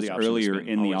talked about this earlier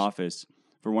in the office.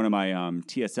 For one of my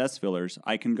TSS fillers,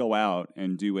 I can go out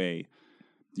and do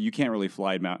you can't really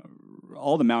fly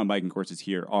all the mountain biking courses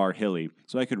here are hilly.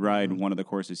 So I could ride one of the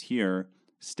courses here,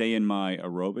 stay in my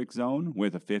aerobic zone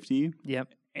with a 50.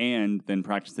 Yep. And then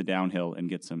practice the downhill and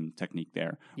get some technique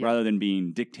there, rather than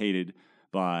being dictated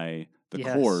by the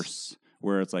course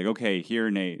where it's like, okay, here,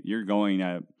 Nate, you're going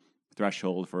at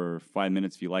threshold for 5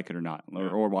 minutes if you like it or not,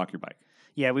 or walk your bike.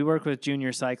 Yeah, we work with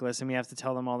junior cyclists, and we have to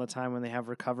tell them all the time when they have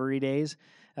recovery days.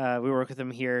 We work with them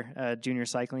here, junior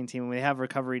cycling team. When they have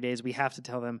recovery days, we have to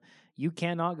tell them, you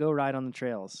cannot go ride on the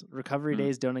trails. Recovery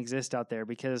days don't exist out there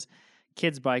because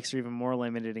kids' bikes are even more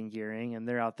limited in gearing, and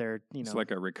they're out there, It's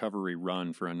like a recovery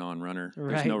run for a non-runner.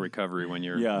 Right. There's no recovery when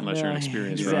unless you're an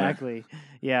experienced runner. Exactly.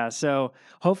 Yeah, so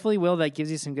hopefully, Will, that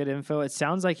gives you some good info. It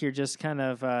sounds like you're just kind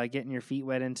of getting your feet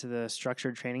wet into the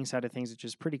structured training side of things, which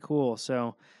is pretty cool.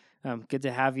 So good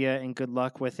to have you, and good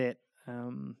luck with it.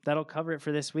 That'll cover it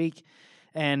for this week.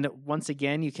 And once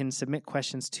again, you can submit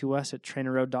questions to us at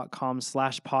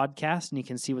trainerroad.com/podcast, and you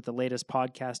can see what the latest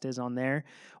podcast is on there,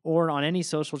 or on any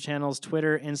social channels,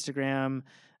 Twitter, Instagram,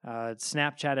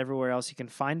 Snapchat, everywhere else. You can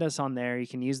find us on there. You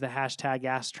can use the hashtag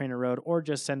AskTrainerRoad, or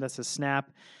just send us a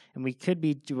snap. And we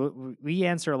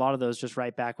answer a lot of those just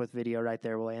right back with video right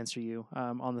there. We'll answer you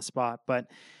on the spot.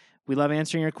 But we love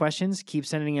answering your questions. Keep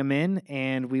sending them in,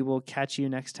 and we will catch you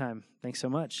next time. Thanks so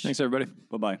much. Thanks, everybody.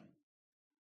 Bye-bye.